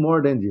much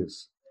more than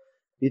this.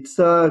 It's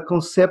a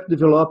concept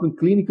developing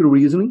clinical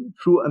reasoning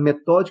through a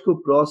methodical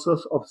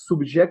process of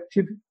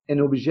subjective and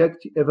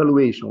objective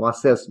evaluation or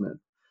assessment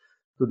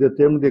to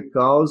determine the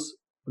cause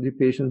of the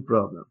patient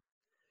problem.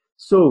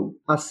 So,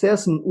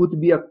 assessment would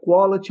be a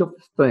quality of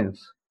strength,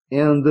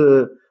 and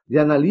the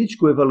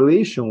analytical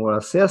evaluation or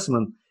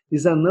assessment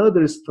is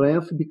another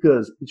strength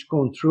because it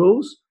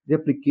controls the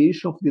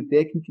application of the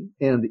technique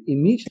and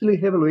immediately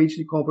evaluates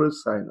the comparative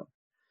signal.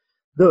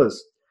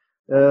 Thus,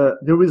 the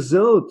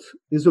result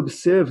is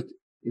observed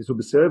if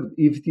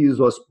it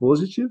was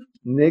positive,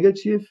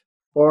 negative,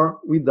 or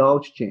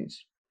without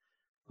change.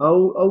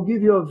 I'll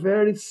give you a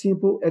very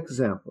simple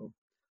example.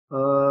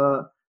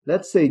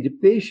 Let's say the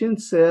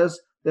patient says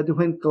that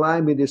when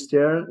climbing the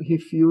stair, he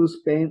feels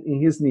pain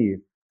in his knee.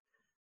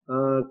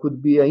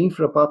 Could be an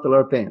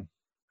infrapatellar pain.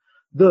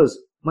 Thus,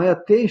 my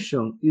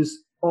attention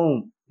is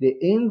on the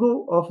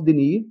angle of the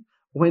knee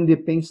when the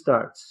pain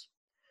starts,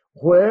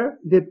 where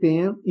the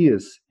pain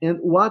is, and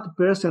what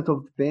percent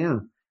of the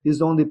pain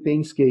is on the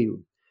pain scale.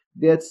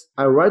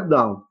 I write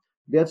down.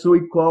 That's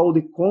what we call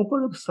the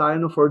comparative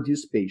signal for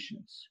these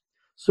patients.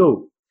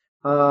 So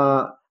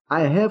I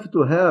have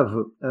to have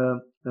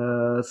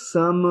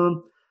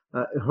some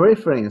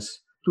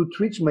reference to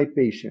treat my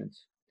patient.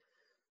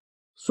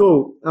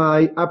 So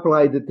I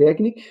apply the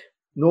technique,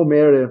 no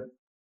matter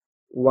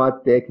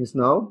what techniques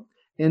now,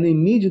 and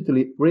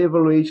immediately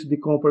reevaluate the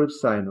comparative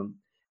signal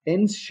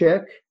and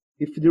check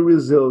if the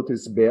result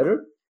is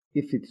better,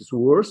 if it is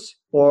worse,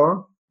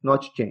 or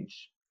not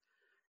change.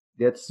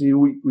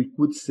 We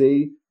could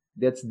say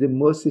that's the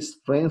most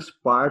strength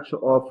part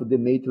of the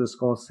matrix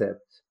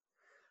concept.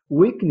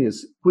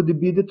 Weakness could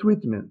be the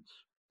treatment,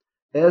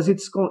 as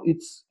it's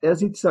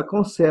a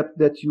concept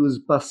that uses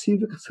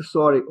passive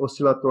accessory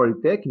oscillatory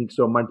techniques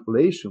or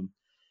manipulation.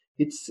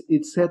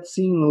 It's had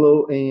seen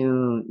low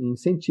in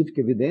scientific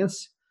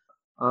evidence,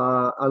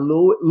 a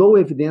low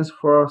evidence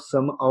for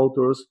some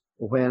authors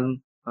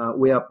when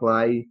we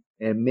apply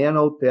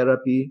manual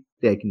therapy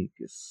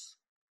techniques.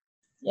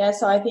 Yeah,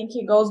 so I think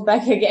it goes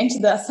back again to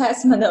the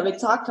assessment that we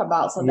talked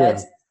about. So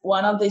that's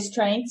one of the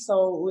strengths.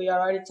 So we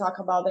already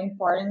talked about the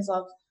importance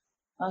of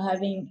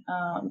having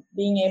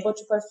being able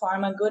to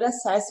perform a good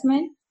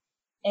assessment,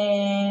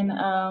 and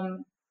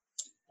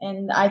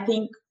I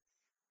think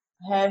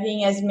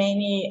having as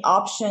many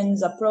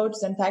options,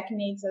 approaches, and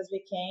techniques as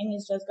we can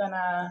is just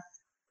gonna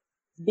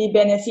be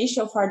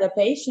beneficial for the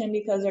patient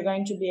because they're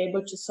going to be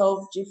able to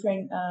solve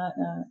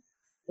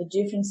the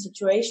different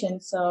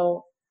situations.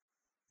 So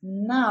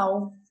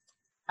now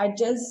I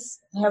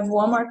just have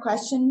one more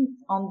question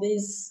on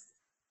this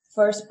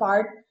first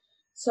part.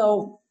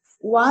 So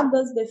what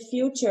does the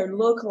future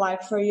look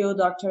like for you,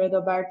 Dr.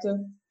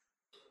 Edelberto?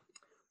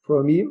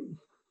 For me,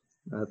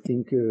 I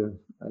think,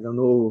 I don't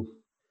know,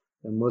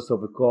 most of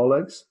the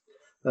colleagues,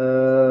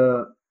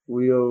 the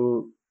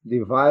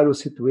virus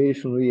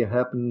situation will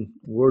happen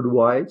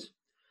worldwide.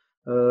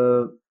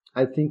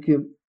 I think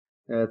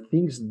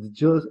things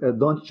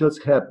don't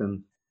just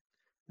happen.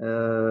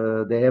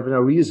 They have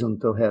a reason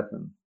to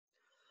happen.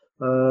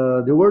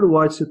 The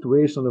worldwide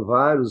situation of the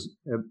virus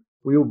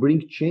will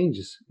bring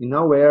changes in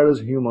all areas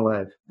of human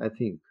life, I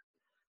think.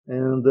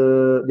 And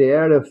the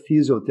area of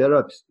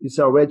physiotherapy is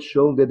already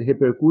shown that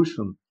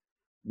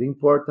the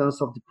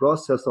importance of the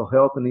process of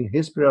helping in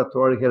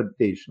respiratory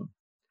rehabilitation.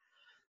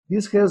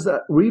 This has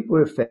a ripple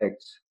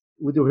effect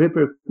with the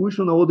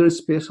repercussion on other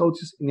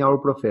specialties in our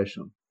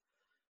profession.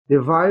 The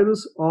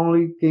virus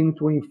only came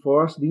to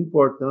enforce the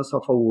importance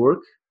of our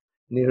work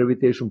in the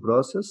rehabilitation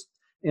process,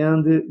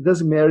 and it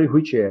doesn't matter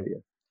which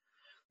area.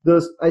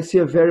 Thus, I see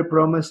a very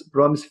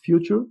promising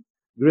future,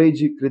 great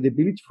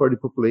credibility for the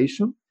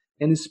population,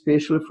 and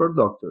especially for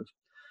doctors.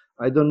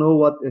 I don't know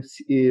what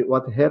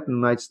happened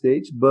in the United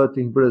States, but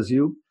in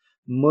Brazil,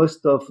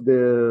 most of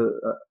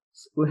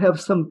we have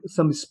some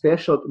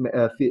special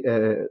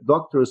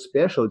doctor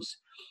specialties.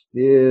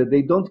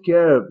 They don't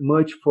care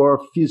much for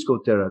physical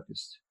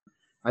therapists.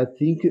 I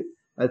think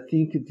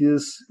it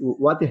is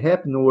what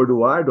happened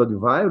worldwide or the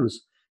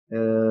virus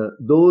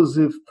those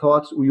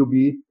thoughts will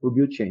be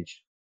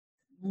changed.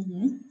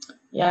 Mm-hmm.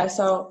 Yeah,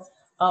 so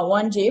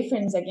one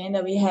difference again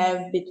that we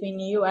have between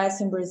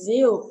US and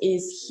Brazil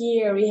is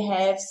here we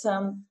have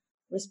some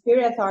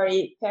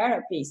respiratory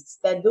therapists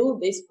that do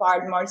this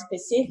part more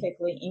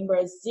specifically. In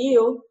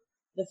Brazil,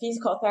 the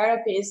physical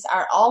therapists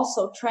are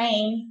also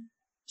trained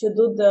to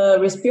do the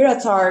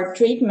respiratory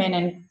treatment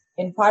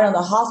and part of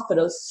the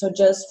hospitals. So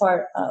just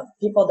for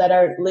people that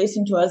are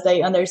listening to us,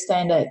 they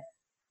understand that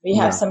we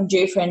have some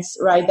difference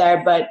right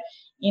there. But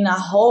in a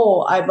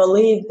whole, I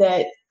believe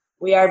that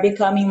we are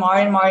becoming more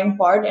and more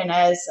important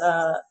as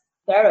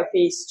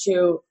therapists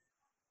to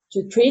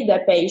treat the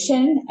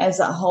patient as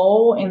a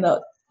whole in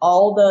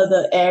all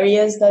the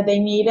areas that they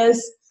need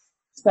us,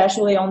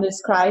 especially on this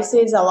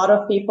crisis. A lot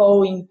of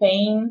people in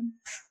pain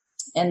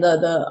and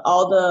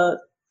all the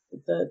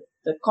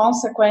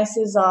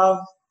consequences of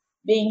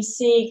being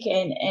sick,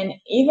 and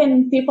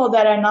even people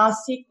that are not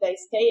sick, they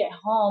stay at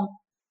home,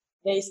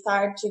 they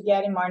start to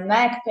getting more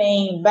neck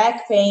pain,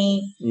 back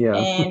pain,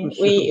 and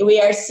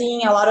we are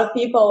seeing a lot of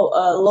people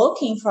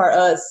looking for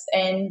us.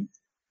 And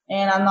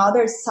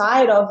another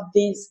side of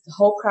this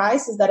whole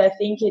crisis that I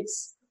think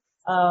it's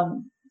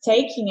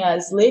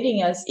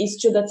leading us is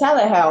to the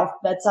telehealth.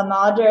 That's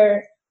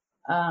another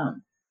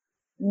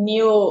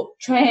new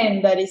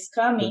trend that is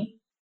coming.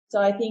 So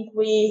I think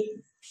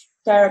we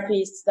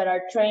therapists that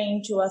are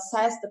trained to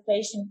assess the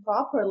patient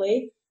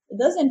properly, it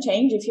doesn't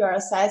change if you're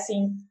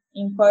assessing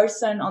in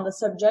person on the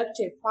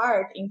subjective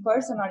part, in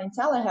person or in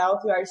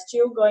telehealth, you are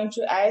still going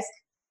to ask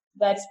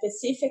that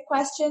specific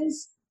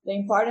questions, the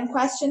important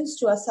questions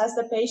to assess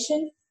the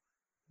patient.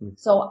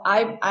 So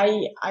I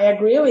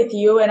agree with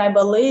you, and I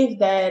believe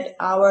that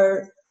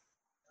our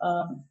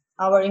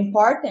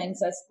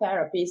importance as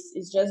therapists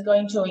is just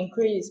going to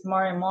increase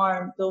more and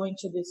more due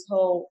to this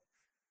whole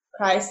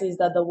crisis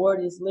that the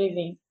world is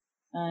living,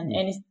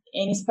 and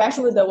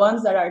especially the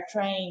ones that are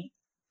trained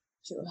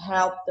to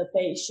help the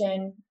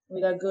patient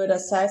with a good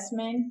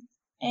assessment,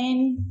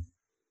 and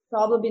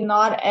probably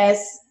not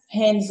as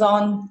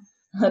hands-on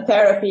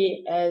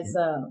therapy as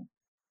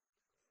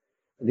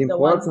the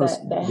importance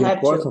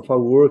of our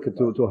work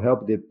to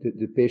help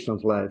the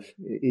patient's life.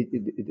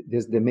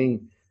 That's the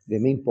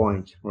main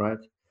point, right?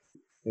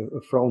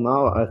 From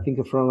now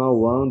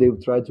on, they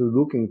will try to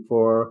looking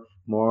for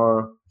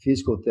more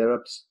physical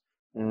therapies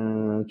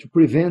to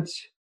prevent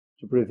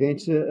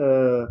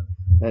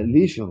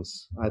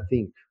lesions. I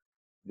think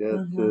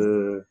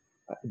that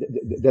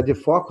that the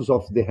focus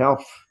of the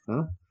health,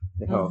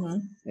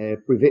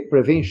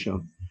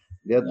 prevention,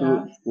 that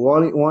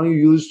one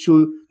used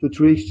to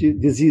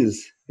treat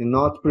disease and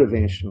not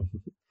prevention.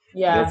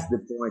 That's the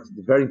point,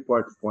 the very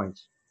important point.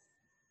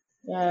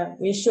 Yeah,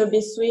 we should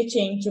be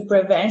switching to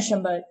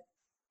prevention, but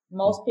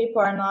most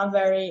people are not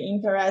very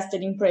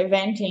interested in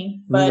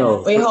preventing.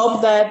 But we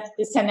hope that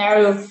the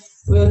scenario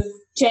will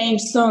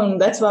change soon.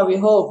 That's what we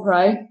hope,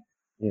 right?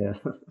 Yeah.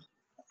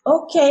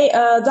 Okay,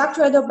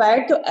 Dr.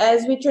 Edelberto,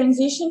 as we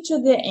transition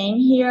to the end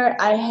here,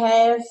 I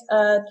have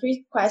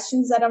 3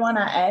 questions that I want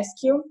to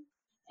ask you.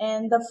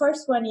 And the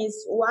first one is,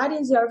 what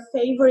is your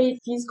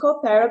favorite physical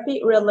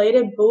therapy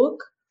related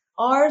book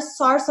or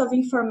source of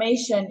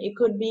information? It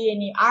could be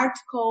any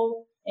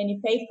article,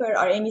 any paper,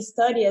 or any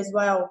study as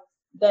well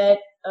that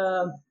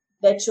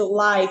you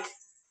like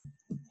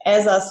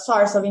as a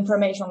source of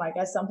information, like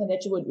as something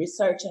that you would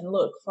research and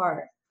look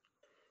for.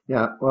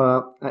 Yeah,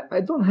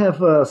 I don't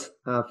have a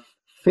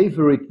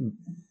favorite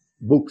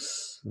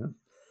books.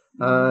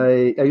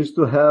 I used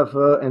to have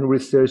and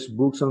research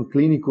books on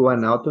clinical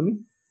anatomy.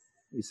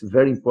 It's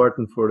very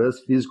important for us,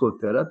 physical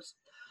therapists.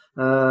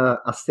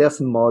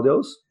 Assessing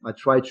models. I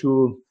try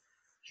to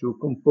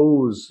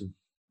compose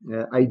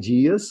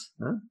ideas.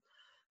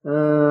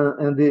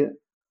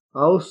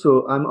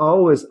 Also, I'm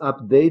always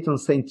update on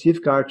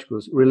scientific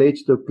articles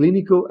related to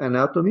clinical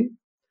anatomy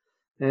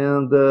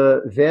and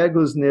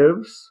vagus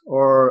nerves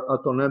or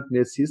autonomic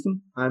nervous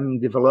system. I'm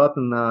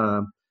developing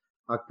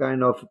a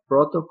kind of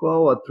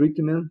protocol, a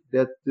treatment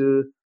that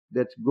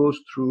goes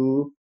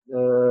through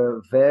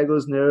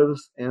vagus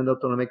nerves and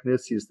autonomic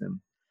nervous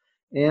system.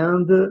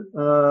 And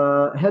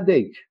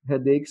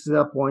headaches is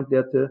a point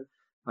that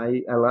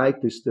I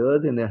like to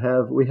study, and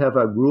we have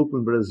a group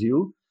in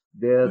Brazil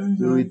that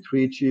we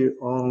treat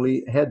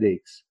only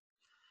headaches.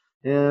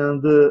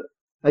 And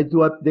I do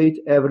update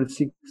every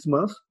 6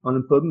 months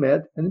on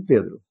PubMed and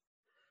Pedro.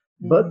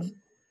 But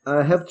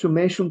I have to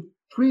mention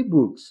 3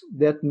 books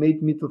that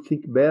made me to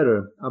think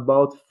better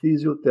about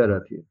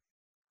physiotherapy.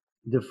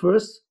 The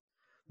first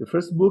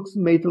book's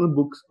Maitland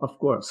books, of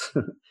course.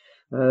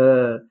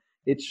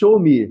 It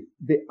showed me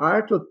the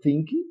art of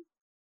thinking.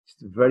 It's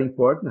very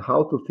important,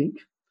 how to think.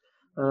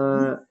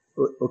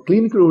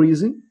 Clinical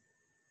reasoning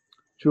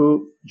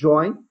to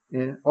join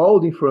all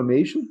the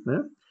information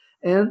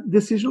and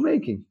decision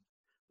making.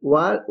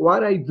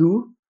 What I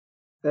do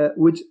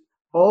with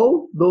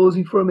all those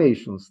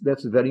informations,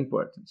 that's very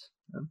important.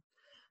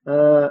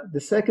 The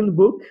second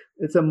book,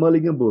 it's a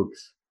Mulligan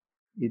books.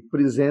 It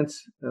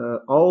presents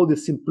all the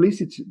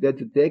simplicity that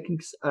the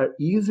techniques are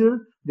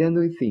easier than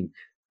we think.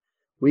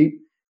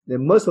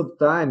 most of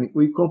the time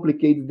we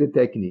complicate the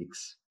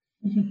techniques.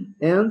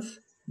 And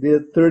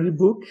the third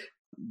book,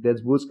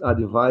 that was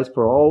advice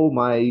for all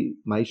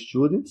my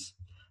students,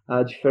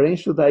 a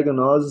differential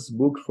diagnosis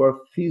book for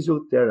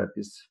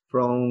physiotherapists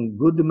from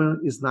Goodman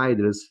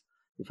Snyder's,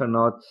 if I'm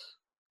not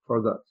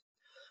forgot.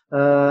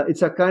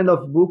 It's a kind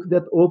of book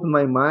that opened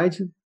my mind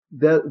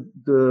that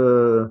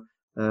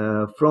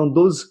from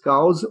those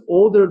causes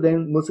other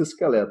than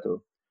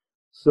musculoskeletal.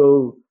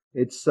 So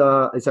it's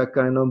a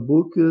kind of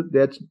book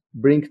that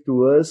brings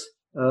to us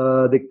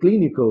the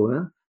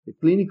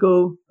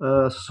clinical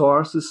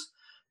sources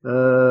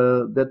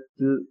that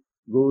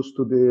goes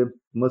to the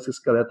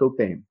musculoskeletal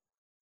pain.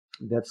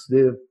 That's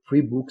the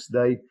three books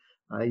that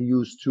I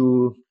used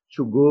to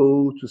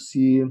go to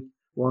see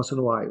once in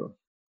a while.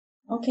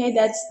 Okay,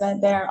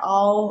 they're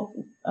all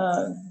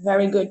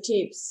very good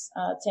tips.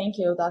 Thank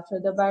you, Dr.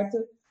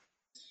 Edelberto.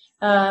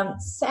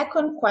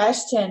 Second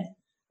question,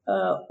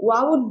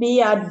 what would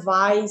be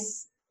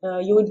advice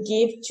you would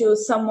give to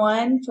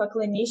someone, to a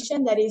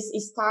clinician that is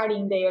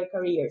starting their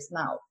careers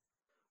now?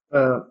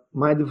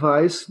 My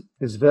advice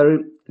is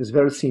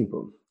very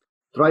simple.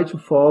 Try to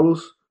follow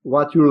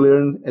what you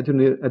learn at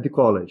the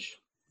college.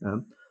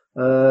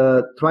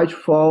 Try to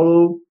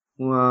follow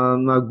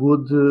a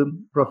good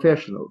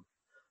professional.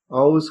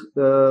 Always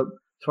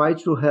try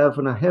to have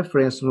a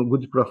reference on a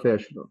good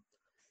professional.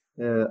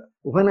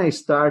 When I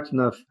started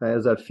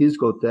as a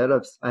physical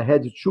therapist, I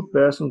had two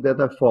persons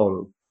that I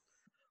followed.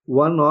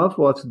 One of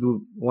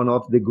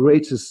the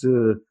greatest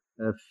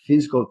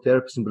physical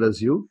therapists in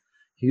Brazil.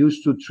 He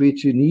used to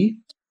treat knee,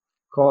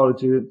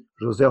 called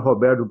José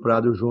Roberto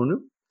Prado Jr.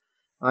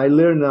 I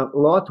learned a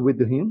lot with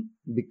him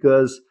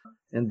because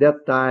at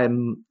that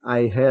time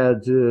I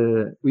had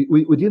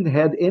we didn't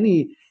have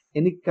any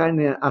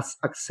kind of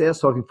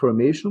access of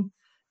information,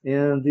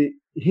 and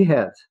he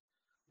had,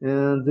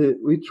 and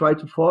we tried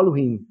to follow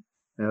him,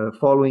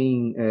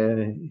 following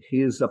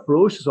his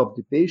approaches of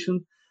the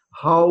patient,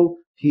 how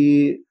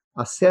he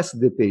assessed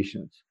the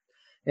patient.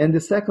 And the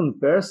second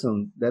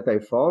person that I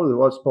followed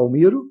was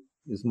Palmiro,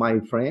 is my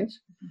friend.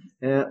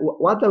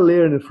 What I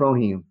learned from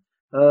him,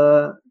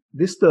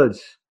 the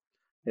studies.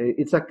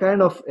 It's a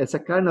kind of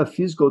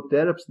physical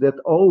therapist that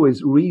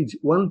always reads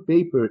one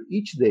paper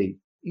each day.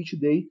 Each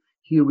day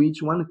he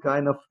reads one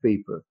kind of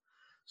paper.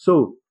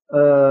 So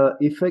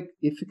if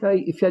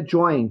I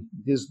join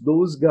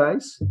those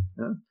guys,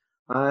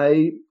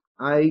 I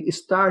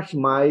start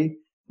my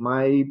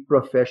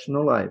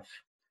professional life.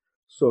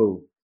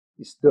 So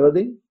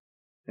studying,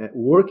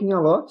 working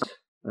a lot,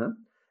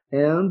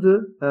 and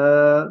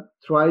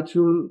try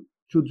to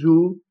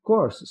do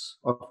courses.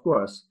 Of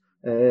course,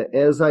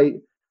 as I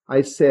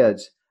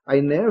said, I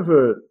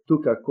never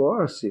took a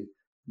course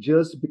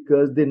just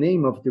because the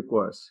name of the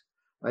course.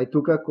 I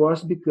took a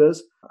course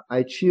because I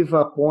achieved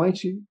a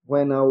point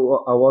when I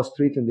was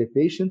treating the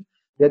patient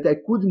that I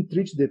couldn't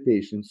treat the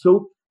patient.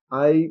 So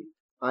I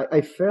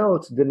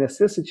felt the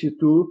necessity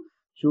to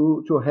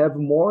have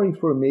more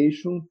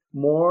information,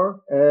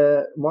 more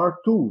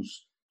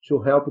tools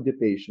to help the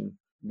patient.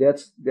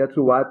 That's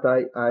what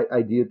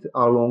I did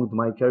along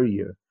my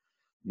career.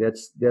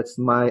 That's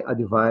my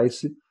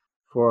advice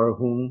for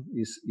whom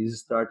is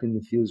starting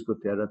the physical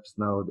therapist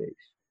nowadays.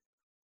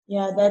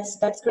 Yeah,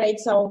 that's great.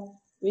 So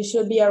we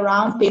should be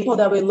around people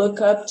that we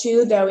look up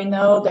to, that we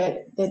know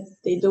that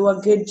they do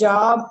a good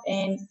job,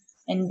 and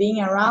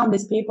being around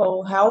these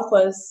people help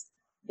us.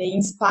 They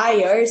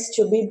inspire us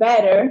to be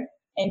better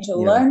and to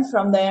learn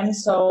from them.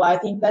 So I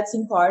think that's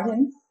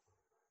important.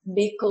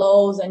 Be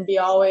close and be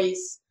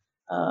always,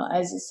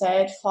 as you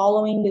said,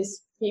 following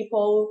these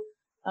people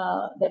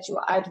that you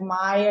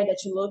admire,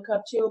 that you look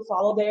up to,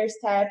 follow their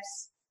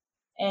steps,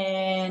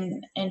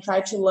 and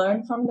try to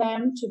learn from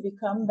them to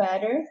become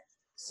better.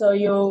 So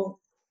you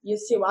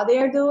see what they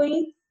are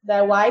doing,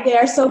 that why they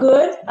are so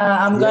good.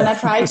 I'm gonna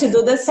try to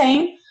do the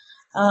same.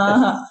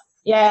 I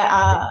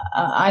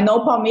know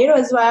Palmiro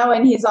as well,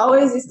 and he's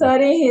always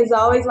studying. He's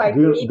always like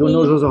reading. Do you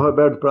know José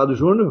Roberto Prado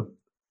Jr.?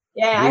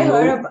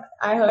 Yeah,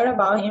 I heard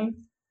about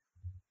him.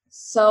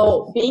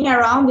 So being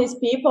around these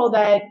people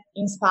that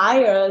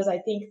inspire us, I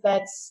think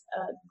that's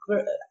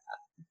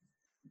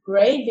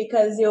great,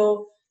 because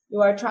you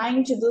are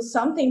trying to do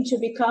something to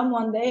become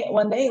one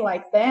day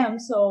like them.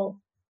 So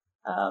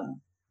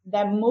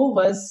that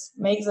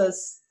makes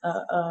us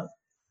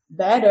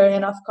better.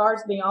 And of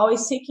course, being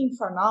always seeking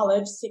for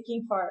knowledge,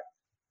 seeking for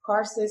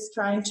courses,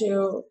 trying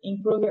to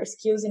improve your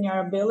skills and your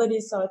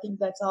abilities. So I think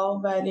that's all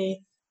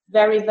very,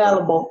 very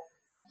valuable.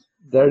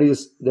 There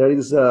is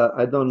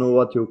I don't know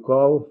what you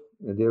call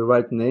the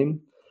right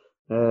name.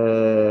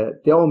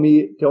 Tell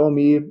me whom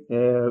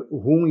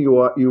you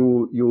are.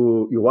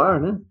 You are,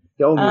 né?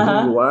 Tell me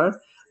who you are.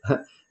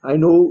 I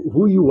know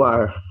who you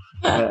are.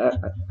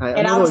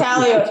 And I'll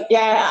tell you.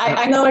 Yeah,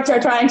 I know what you're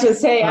trying to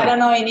say. I don't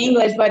know in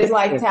English, but it's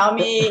like, tell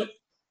me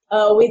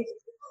with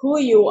who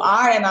you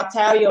are, and I'll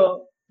tell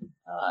you.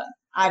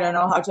 I don't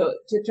know how to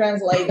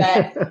translate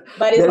that,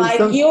 but it's like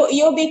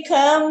you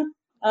become.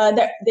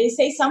 They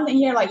say something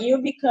here like you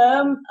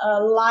become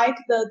like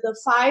the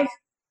 5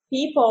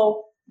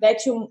 people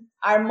that you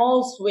are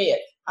most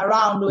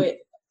around with.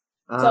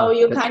 So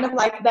you kind of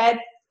like that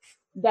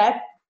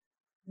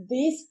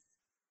these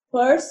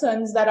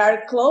persons that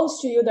are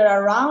close to you, that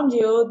are around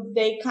you,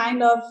 they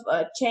kind of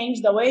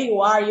change the way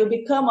you are. You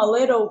become a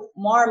little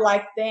more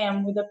like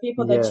them with the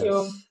people that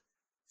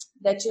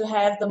you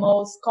have the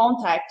most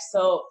contact.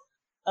 So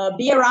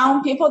be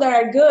around people that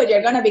are good.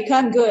 You're gonna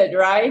become good,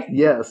 right?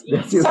 Yes.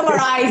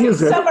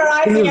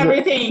 Summarizing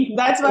everything.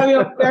 That's what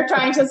we're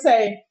trying to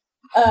say.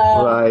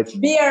 Right.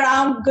 Be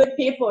around good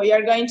people.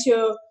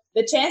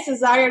 The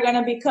chances are you're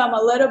gonna become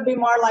a little bit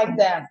more like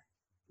them.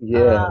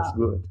 Yes,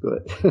 good.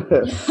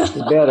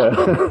 Better.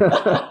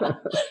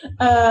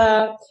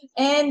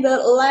 And the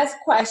last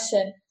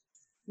question: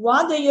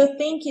 what do you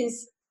think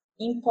is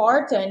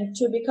important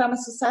to become a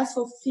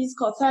successful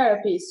physical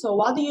therapist? So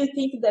what do you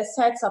think that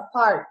sets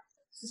apart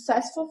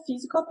successful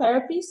physical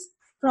therapists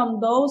from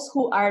those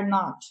who are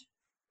not?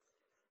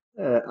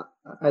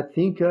 I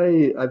think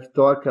I've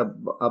talked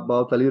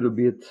about a little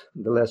bit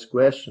the last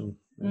question,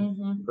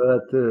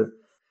 but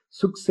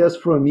success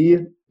for me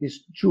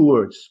is two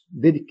words: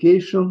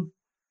 dedication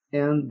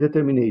and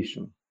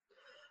determination.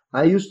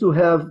 I used to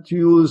have to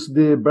use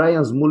the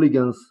Brian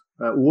Mulligan's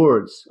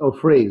words or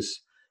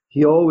phrase.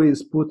 He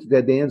always put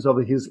at the ends of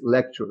his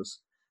lectures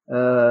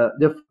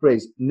the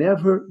phrase,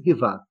 never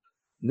give up,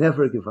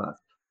 never give up.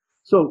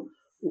 So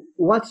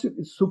what's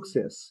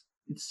success?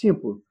 It's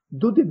simple.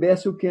 Do the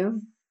best you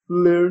can,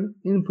 learn,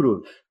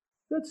 improve.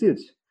 That's it.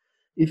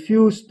 If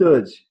you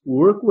study,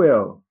 work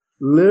well,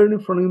 learn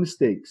from your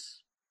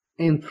mistakes,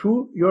 and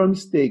through your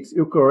mistakes,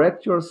 you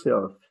correct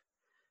yourself,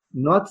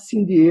 not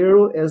seeing the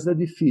error as a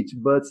defeat,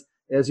 but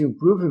as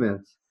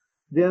improvement,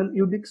 then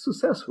you'll be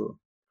successful.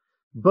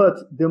 But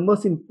the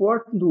most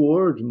important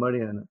word,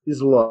 Mariana,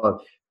 is love.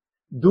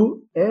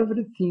 Do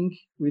everything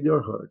with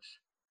your heart.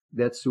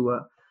 That's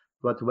what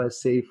I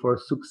say for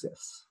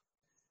success.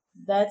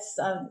 That's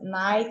a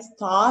nice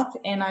thought,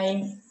 and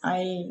I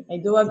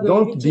do agree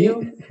with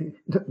you.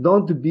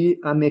 Don't be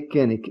a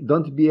mechanic.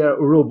 Don't be a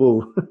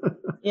robot.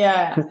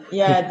 Yeah.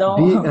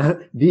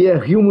 Don't be a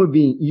human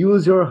being.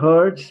 Use your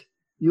heart.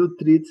 You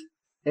treat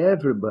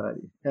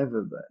everybody.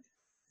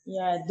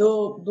 Yeah,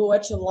 do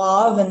what you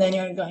love, and then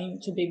you're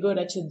going to be good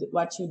at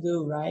what you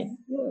do, right?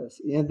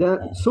 Yes, and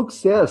then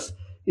success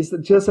is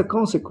just a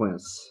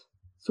consequence.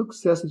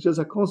 Success is just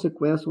a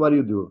consequence of what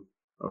you do.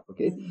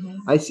 Okay,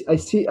 I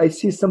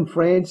see some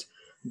friends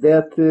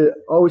that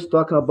always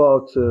talking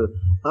about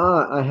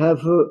I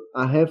have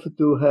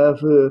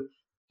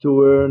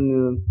to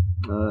earn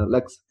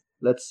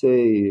let's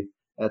say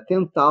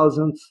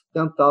 10,000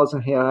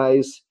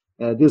 reais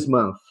this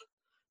month.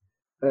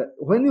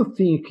 When you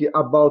think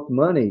about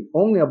money,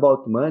 only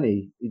about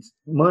money,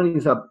 money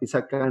is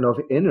a kind of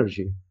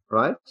energy,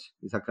 right?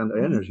 It's a kind of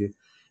energy.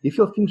 If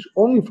you think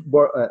only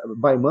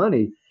by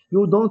money,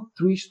 you don't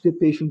treat the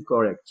patient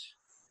correct.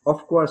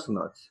 Of course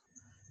not.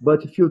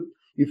 But if you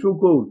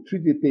go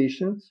treat the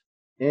patient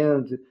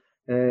and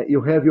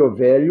you have your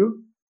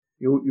value,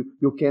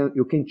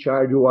 you can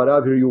charge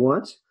whatever you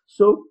want.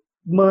 So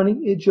money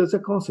is just a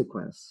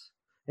consequence,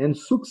 and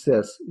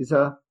success is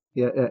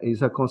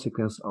a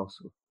consequence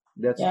also.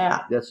 That's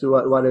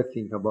what I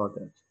think about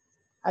that.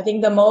 I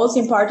think the most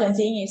important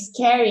thing is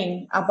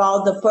caring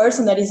about the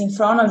person that is in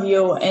front of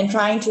you and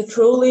trying to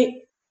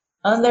truly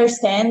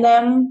understand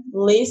them,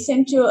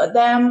 listen to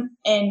them,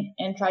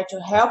 and try to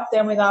help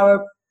them with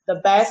the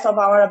best of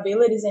our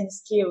abilities and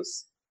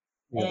skills.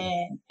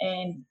 Yeah.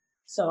 And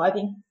so I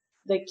think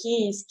the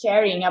key is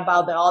caring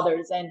about the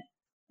others and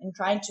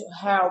trying to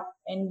help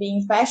and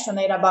being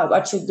passionate about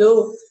what you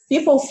do.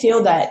 People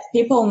feel that.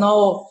 People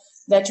know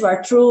that you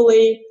are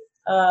truly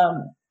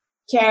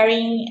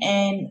caring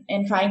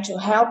and trying to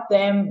help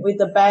them with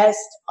the best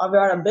of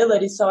your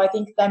ability. So I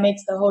think that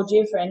makes the whole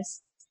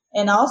difference.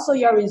 And also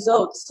your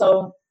results.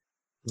 So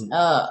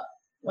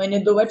when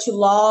you do what you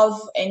love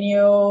and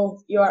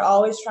you are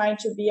always trying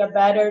to be a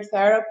better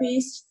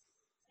therapist,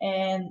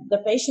 and the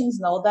patients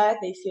know that,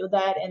 they feel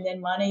that, and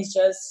then money is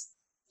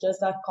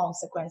just a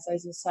consequence,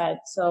 as you said.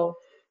 So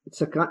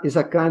it's a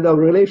kind of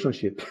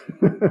relationship.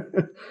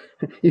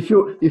 if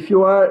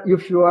you are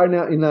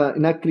in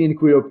a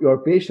clinic with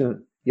your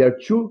patient, you are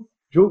two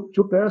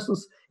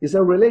persons. It's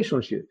a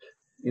relationship.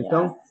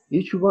 Então,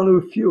 each one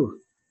will feel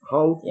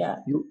how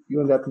you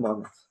in that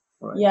moment.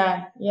 Right?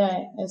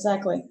 Yeah,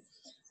 exactly.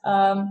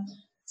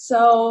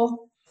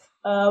 So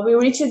we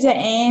reached the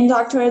end,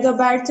 Dr.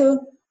 Edelberto.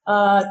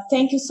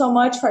 Thank you so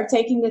much for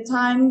taking the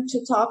time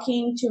to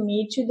talking to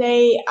me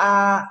today.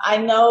 I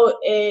know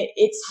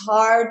it's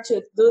hard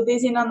to do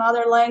this in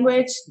another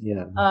language.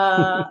 Yeah.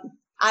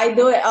 I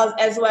do it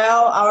as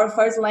well. Our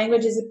first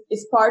language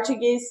is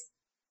Portuguese.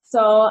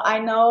 So I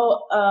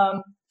know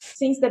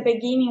since the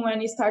beginning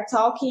when you start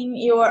talking,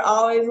 you were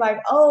always like,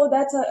 oh,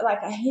 that's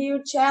a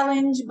huge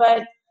challenge,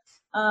 but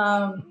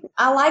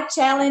I like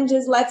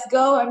challenges. Let's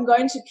go. I'm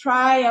going to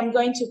try. I'm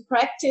going to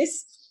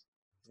practice.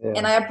 Yeah.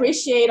 And I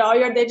appreciate all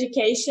your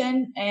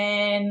dedication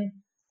and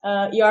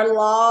your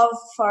love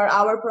for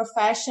our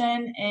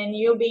profession and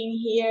you being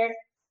here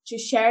to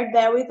share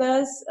that with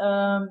us.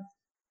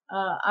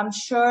 I'm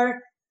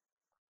sure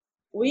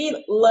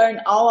we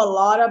learned a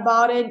lot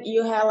about it.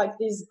 You had like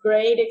this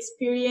great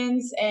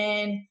experience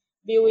and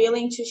be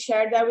willing to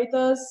share that with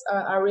us.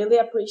 I really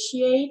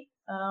appreciate.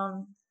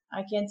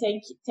 I can't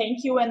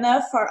thank you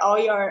enough for all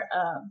your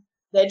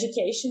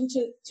dedication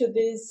to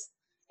this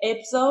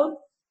episode.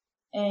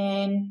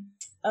 And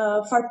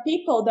for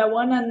people that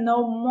want to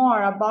know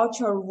more about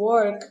your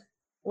work,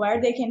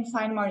 where they can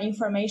find more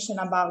information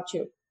about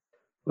you.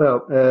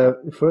 Well,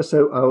 first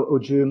I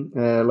would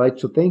like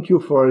to thank you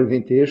for the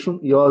invitation.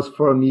 It was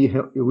for me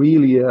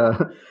really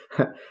a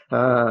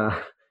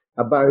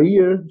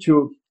barrier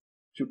to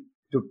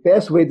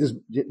pass away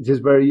this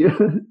barrier.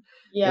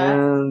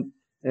 Yeah.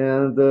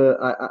 and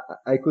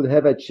I could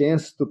have a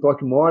chance to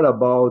talk more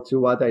about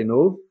what I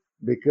know,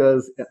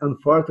 because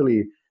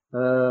unfortunately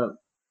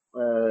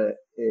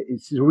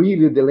it's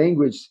really the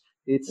language.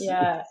 It's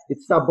a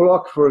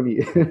block for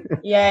me.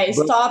 Yeah, it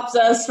stops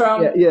us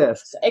from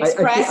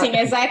expressing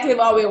exactly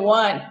what we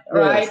want,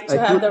 right? Yes, to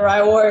have the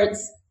right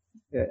words.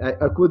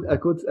 I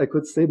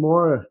could say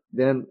more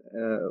than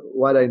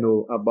what I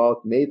know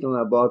about Maitland,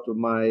 about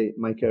my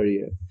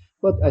career,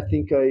 but I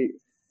think I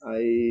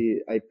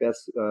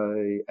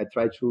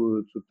try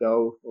to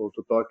tell or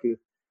to talk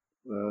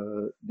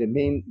the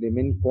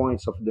main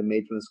points of the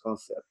Maitland's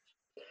concept.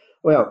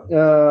 Well,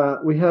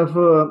 we have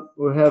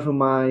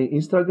my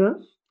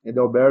Instagram,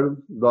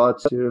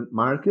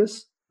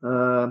 Edelberto.Marques.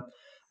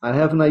 I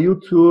have na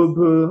YouTube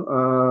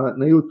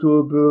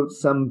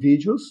some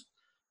videos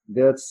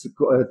that's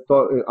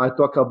I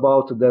talk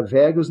about the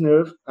vagus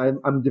nerve.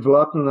 I'm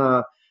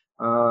developing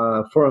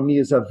for me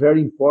is a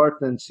very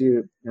important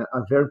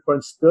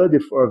study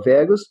for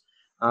vagus,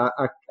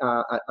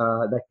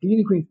 the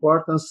clinical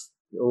importance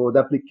or the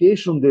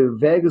application of the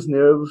vagus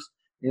nerves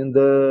in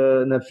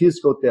the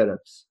physical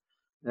therapies.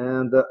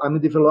 And I'm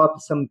developing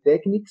some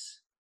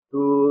techniques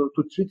to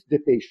treat the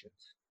patient.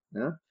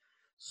 Yeah?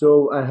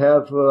 So I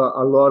have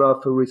a lot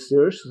of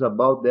research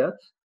about that,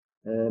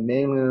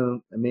 mainly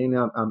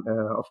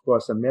of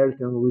course,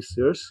 American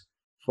research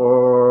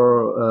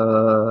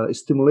for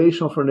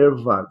stimulation for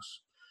nerve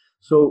vagus.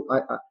 So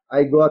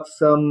I got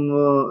some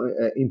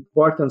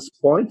important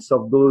points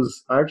of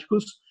those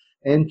articles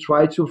and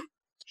try to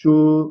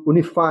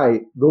unify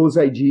those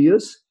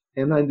ideas,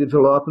 and I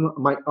developed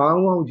my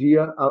own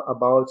idea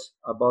about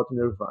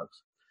nerve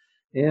vagus.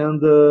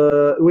 And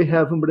we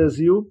have in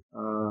Brazil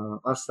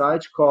a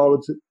site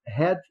called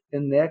Head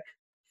and Neck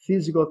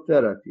Physical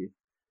Therapy.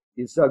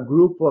 It's a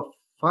group of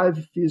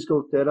 5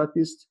 physical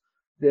therapists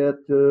that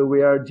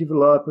we are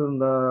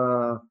developing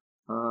a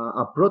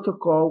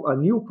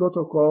new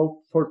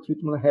protocol for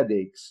treatment of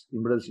headaches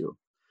in Brazil.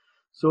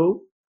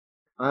 So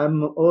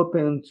I'm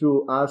open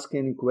to ask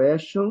any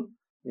question.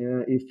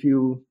 If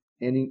you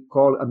any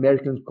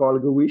American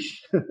colleague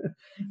wish,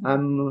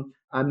 I'm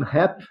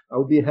happy.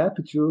 I'll be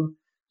happy to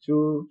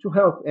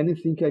help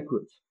anything I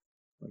could.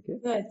 Okay.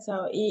 Good.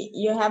 So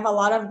you have a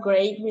lot of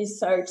great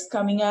research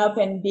coming up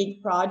and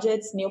big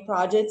projects, new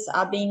projects.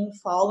 I've been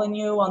following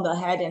you on the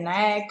head and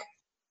neck.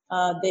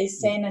 They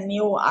send a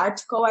new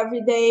article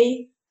every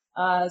day.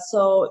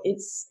 So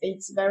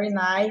it's very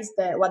nice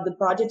that what the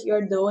project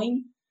you're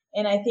doing.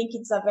 And I think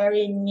it's a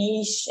very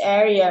niche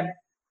area,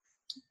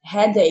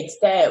 headaches,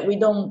 that we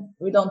don't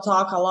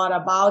talk a lot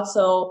about.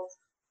 So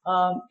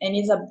and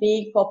it's a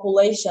big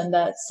population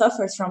that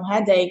suffers from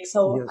headaches.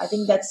 So yes. I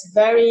think that's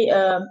very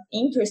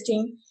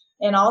interesting.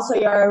 And also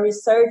your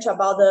research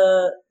about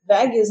the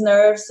vagus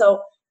nerve.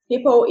 So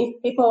if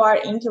people are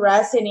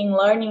interested in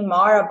learning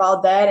more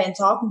about that and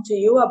talking to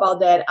you about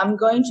that, I'm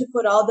going to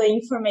put all the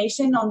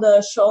information on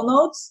the show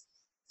notes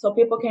so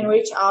people can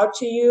reach out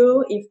to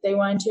you if they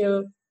want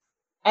to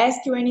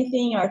ask you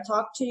anything or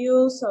talk to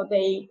you. So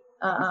they,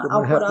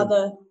 I'll put all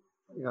the...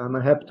 Yeah, I'm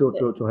happy to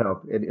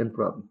help. Any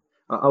problem.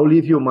 I'll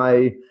leave you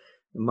my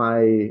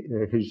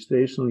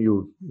registration.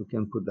 You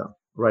can put down,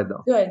 write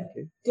down. Good,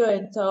 okay.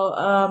 Good.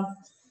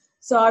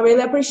 So I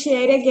really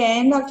appreciate it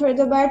again, Dr.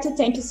 Edelberto.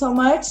 Thank you so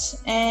much,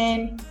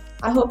 and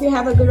I hope you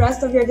have a good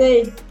rest of your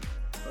day.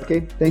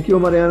 Okay, thank you,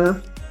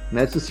 Mariana.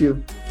 Nice to see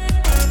you.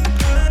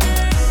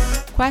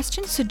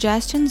 Questions,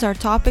 suggestions, or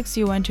topics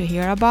you want to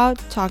hear about?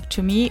 Talk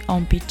to me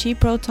on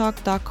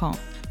ptprotalk.com.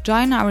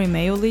 Join our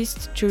email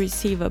list to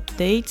receive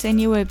updates and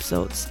new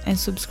episodes, and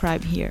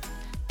subscribe here.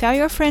 Tell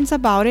your friends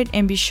about it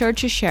and be sure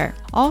to share.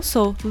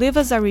 Also, leave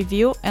us a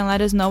review and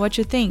let us know what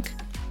you think.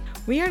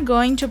 We are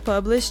going to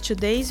publish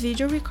today's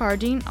video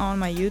recording on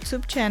my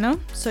YouTube channel,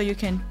 so you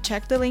can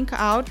check the link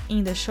out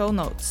in the show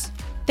notes.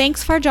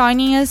 Thanks for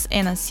joining us,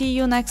 and I'll see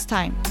you next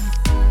time.